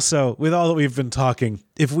also, with all that we've been talking,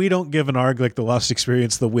 if we don't give an ARG like the Lost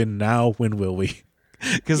Experience the win now, when will we?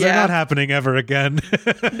 Because they're not happening ever again.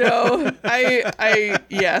 No,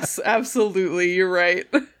 yes, absolutely, you're right.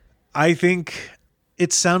 I think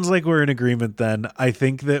it sounds like we're in agreement then. I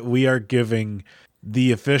think that we are giving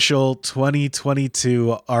the official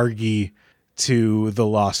 2022 ARGI to the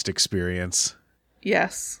Lost Experience.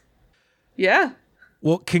 Yes. Yeah.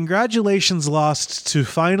 Well, congratulations, Lost, to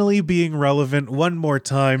finally being relevant one more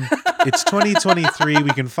time. It's 2023. We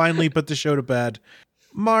can finally put the show to bed.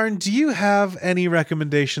 Marn, do you have any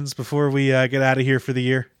recommendations before we get out of here for the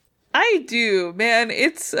year? I do, man.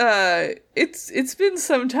 It's been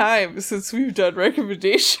some time since we've done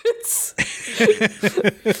recommendations.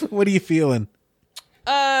 What are you feeling?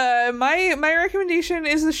 My recommendation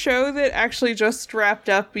is a show that actually just wrapped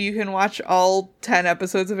up, but you can watch all 10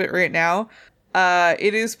 episodes of it right now.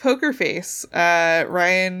 It is Poker Face,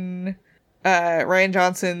 Ryan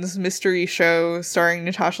Johnson's mystery show starring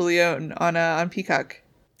Natasha Lyonne on Peacock.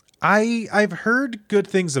 I've heard good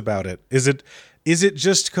things about it. Is it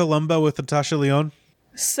just Columbo with Natasha Lyonne?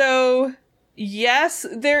 So yes,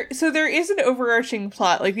 there is an overarching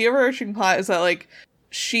plot. Like, the overarching plot is that, like,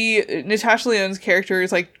 Natasha Lyonne's character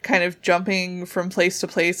is, like, kind of jumping from place to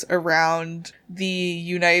place around the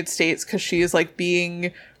United States because she is, like,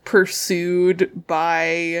 being pursued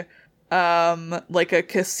by like a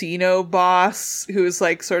casino boss who is,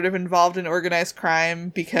 like, sort of involved in organized crime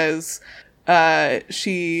because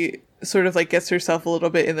she sort of, like, gets herself a little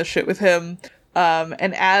bit in the shit with him.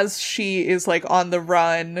 And as she is, like, on the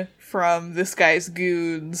run from this guy's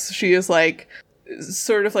goons, she is, like,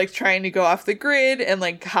 sort of, like, trying to go off the grid and,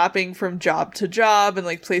 like, hopping from job to job and,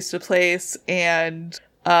 like, place to place. And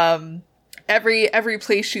every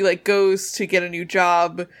place she, like, goes to get a new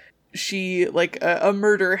job, she, like, a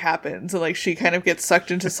murder happens, and, like, she kind of gets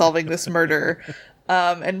sucked into solving this murder.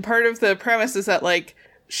 And part of the premise is that, like,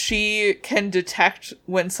 she can detect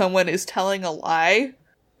when someone is telling a lie.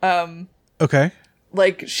 Okay.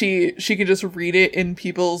 Like she can just read it in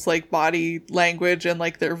people's like body language and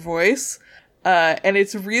like their voice. And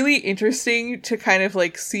it's really interesting to kind of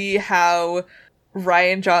like see how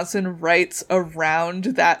Rian Johnson writes around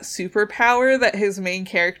that superpower that his main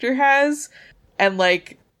character has, and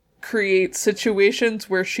like creates situations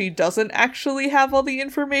where she doesn't actually have all the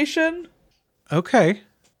information. Okay.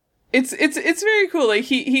 It's very cool. Like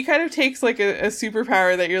he kind of takes like a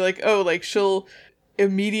superpower that you're like, oh, like she'll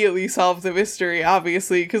immediately solve the mystery,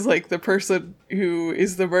 obviously, because like the person who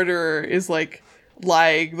is the murderer is like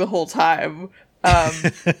lying the whole time.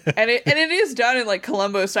 And it is done in like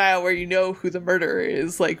Columbo style, where you know who the murderer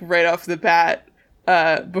is like right off the bat,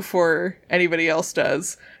 before anybody else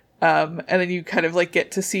does. And then you kind of like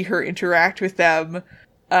get to see her interact with them,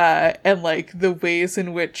 and like the ways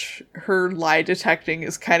in which her lie detecting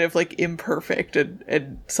is kind of like imperfect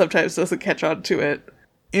and sometimes doesn't catch on to it.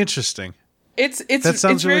 Interesting. That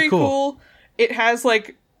sounds really very cool. It has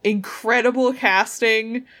like incredible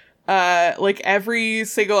casting. Like every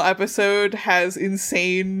single episode has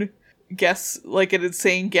insane guests, like an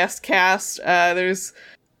insane guest cast. There's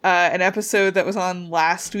an episode that was on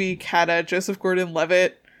last week had Joseph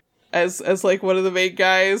Gordon-Levitt as like one of the main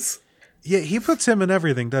guys. Yeah, he puts him in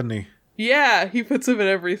everything, doesn't he? Yeah, he puts him in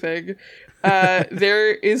everything.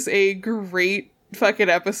 There is a great fucking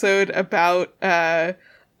episode about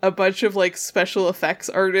a bunch of like special effects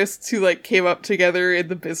artists who like came up together in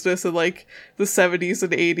the business in like the 70s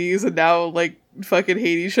and 80s and now like fucking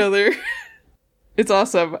hate each other. It's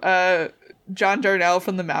awesome. John Darnell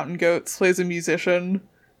from the Mountain Goats plays a musician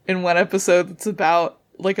in one episode that's about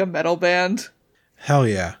like a metal band. Hell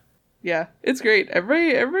yeah. Yeah, it's great.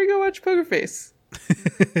 Everybody go watch Poker Face.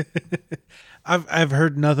 I've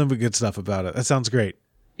heard nothing but good stuff about it. That sounds great.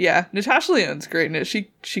 Yeah, Natasha Lyonne's great in it.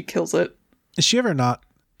 She kills it. Is she ever not?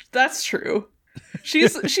 That's true.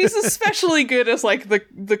 She's especially good as like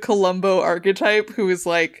the Columbo archetype, who is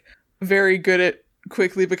like very good at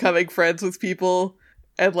quickly becoming friends with people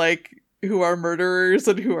and like who are murderers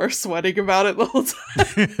and who are sweating about it the whole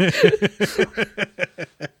time.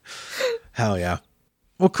 Hell yeah.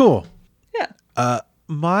 Well, cool. Yeah.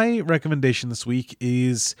 My recommendation this week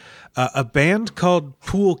is a band called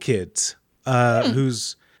Pool Kids,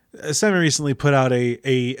 who's semi-recently put out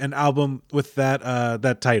an album with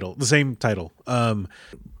that title, the same title.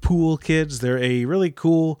 Pool Kids. They're a really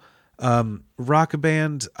cool rock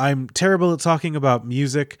band. I'm terrible at talking about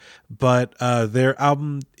music, but their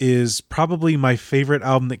album is probably my favorite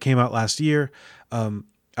album that came out last year.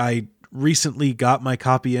 I recently got my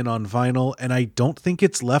copy in on vinyl, and I don't think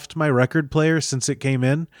it's left my record player since it came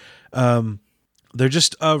in. They're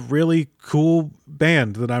just a really cool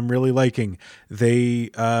band that I'm really liking.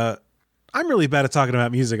 I'm really bad at talking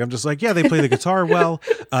about music. I'm just like, yeah, they play the guitar well.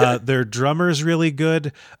 Their drummer's really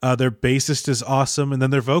good. Their bassist is awesome. And then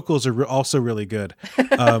their vocals are also really good.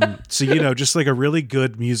 So, just like a really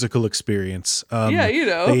good musical experience. Yeah,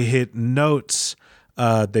 They hit notes.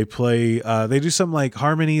 They play, they do some like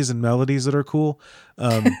harmonies and melodies that are cool.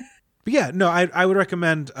 But yeah, no, I would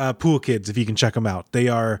recommend Pool Kids if you can check them out. They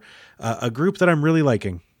are a group that I'm really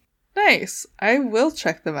liking. Nice. I will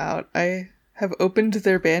check them out. I have opened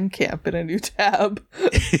their Bandcamp in a new tab.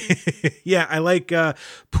 Yeah, I like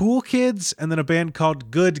Pool Kids and then a band called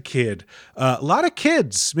Good Kid. A lot of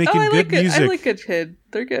kids making good music. I like Good Kid.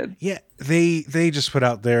 They're good. Yeah, they just put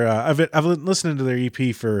out their I've been listening to their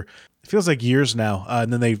EP for it feels like years now,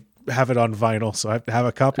 and then they have it on vinyl, so I have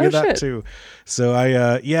a copy of that too. So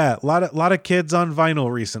a lot of kids on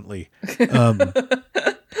vinyl recently.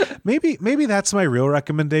 Maybe that's my real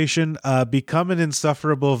recommendation. Become an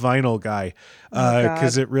insufferable vinyl guy,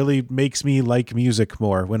 because it really makes me like music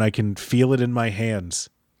more when I can feel it in my hands.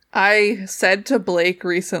 I said to Blake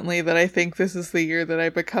recently that I think this is the year that I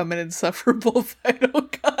become an insufferable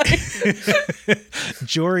vinyl guy.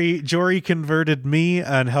 Jory converted me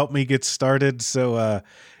and helped me get started. So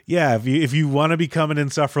yeah, if you want to become an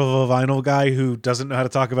insufferable vinyl guy who doesn't know how to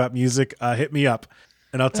talk about music, hit me up.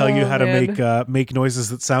 And I'll tell you how to make noises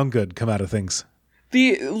that sound good come out of things.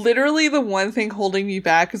 Literally the one thing holding me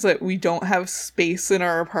back is that we don't have space in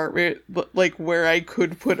our apartment, like where I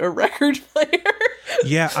could put a record player.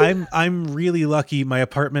 Yeah, I'm really lucky. My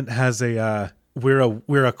apartment has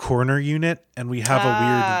we're a corner unit, and we have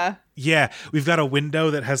a weird. We've got a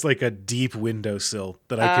window that has like a deep windowsill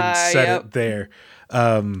that I can set it there.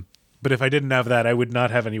 But if I didn't have that, I would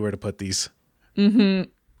not have anywhere to put these. Mm-hmm.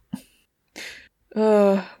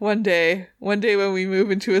 One day when we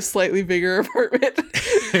move into a slightly bigger apartment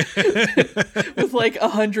with like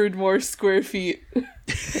 100 more square feet.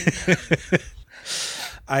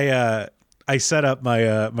 I set up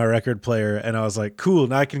my record player and I was like, cool,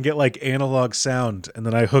 now I can get like analog sound. And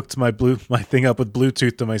then I hooked my thing up with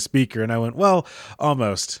Bluetooth to my speaker and I went, well,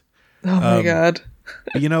 almost. Oh my God.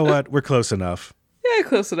 But you know what? We're close enough. Yeah,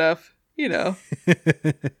 close enough. You know.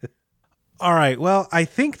 All right. Well, I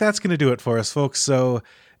think that's going to do it for us, folks. So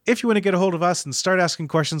if you want to get a hold of us and start asking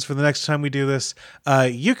questions for the next time we do this,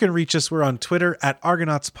 you can reach us. We're on Twitter at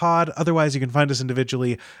ArgonautsPod. Otherwise, you can find us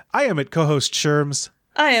individually. I am at co-host Sherms.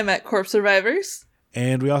 I am at Corpse Survivors.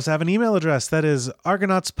 And we also have an email address that is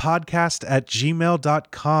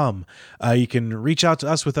argonautspodcast@gmail.com. You can reach out to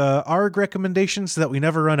us with ARG recommendations so that we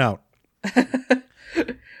never run out.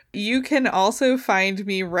 You can also find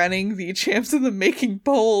me running the Champs in the Making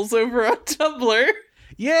polls over on Tumblr.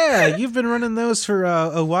 Yeah, you've been running those for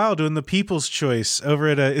a while, doing the People's Choice over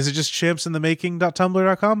at, is it just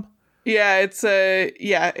champsinthemaking.tumblr.com? Yeah, it's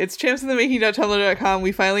champsinthemaking.tumblr.com.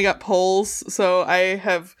 We finally got polls, so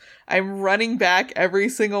I'm running back every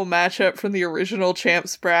single matchup from the original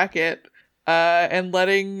Champs bracket, and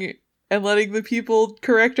letting the people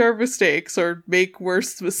correct our mistakes or make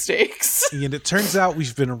worse mistakes. And it turns out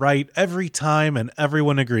we've been right every time, and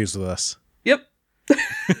everyone agrees with us. Yep.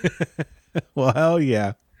 Well, hell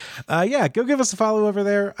yeah. Go give us a follow over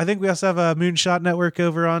there. I think we also have a Moonshot Network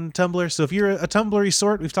over on Tumblr. So if you're a Tumblr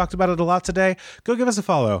sort, we've talked about it a lot today, go give us a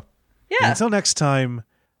follow. Yeah. And until next time,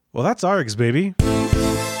 well, that's ARGs, baby.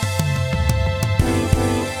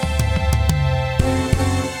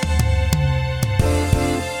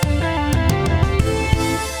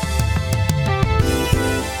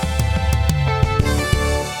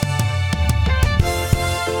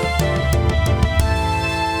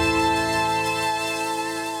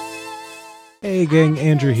 Hey gang,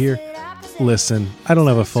 Andrew here. Listen, I don't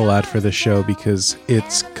have a full ad for this show because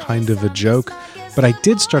it's kind of a joke, but I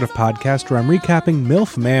did start a podcast where I'm recapping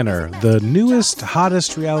MILF Manor, the newest,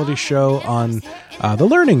 hottest reality show on the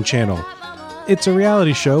Learning Channel. It's a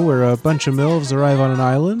reality show where a bunch of MILFs arrive on an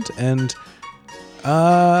island and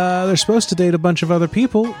they're supposed to date a bunch of other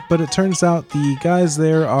people, but it turns out the guys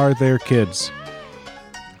there are their kids.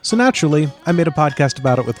 So naturally, I made a podcast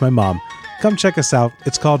about it with my mom. Come check us out.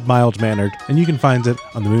 It's called Mild Mannered, and you can find it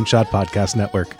on the Moonshot Podcast Network.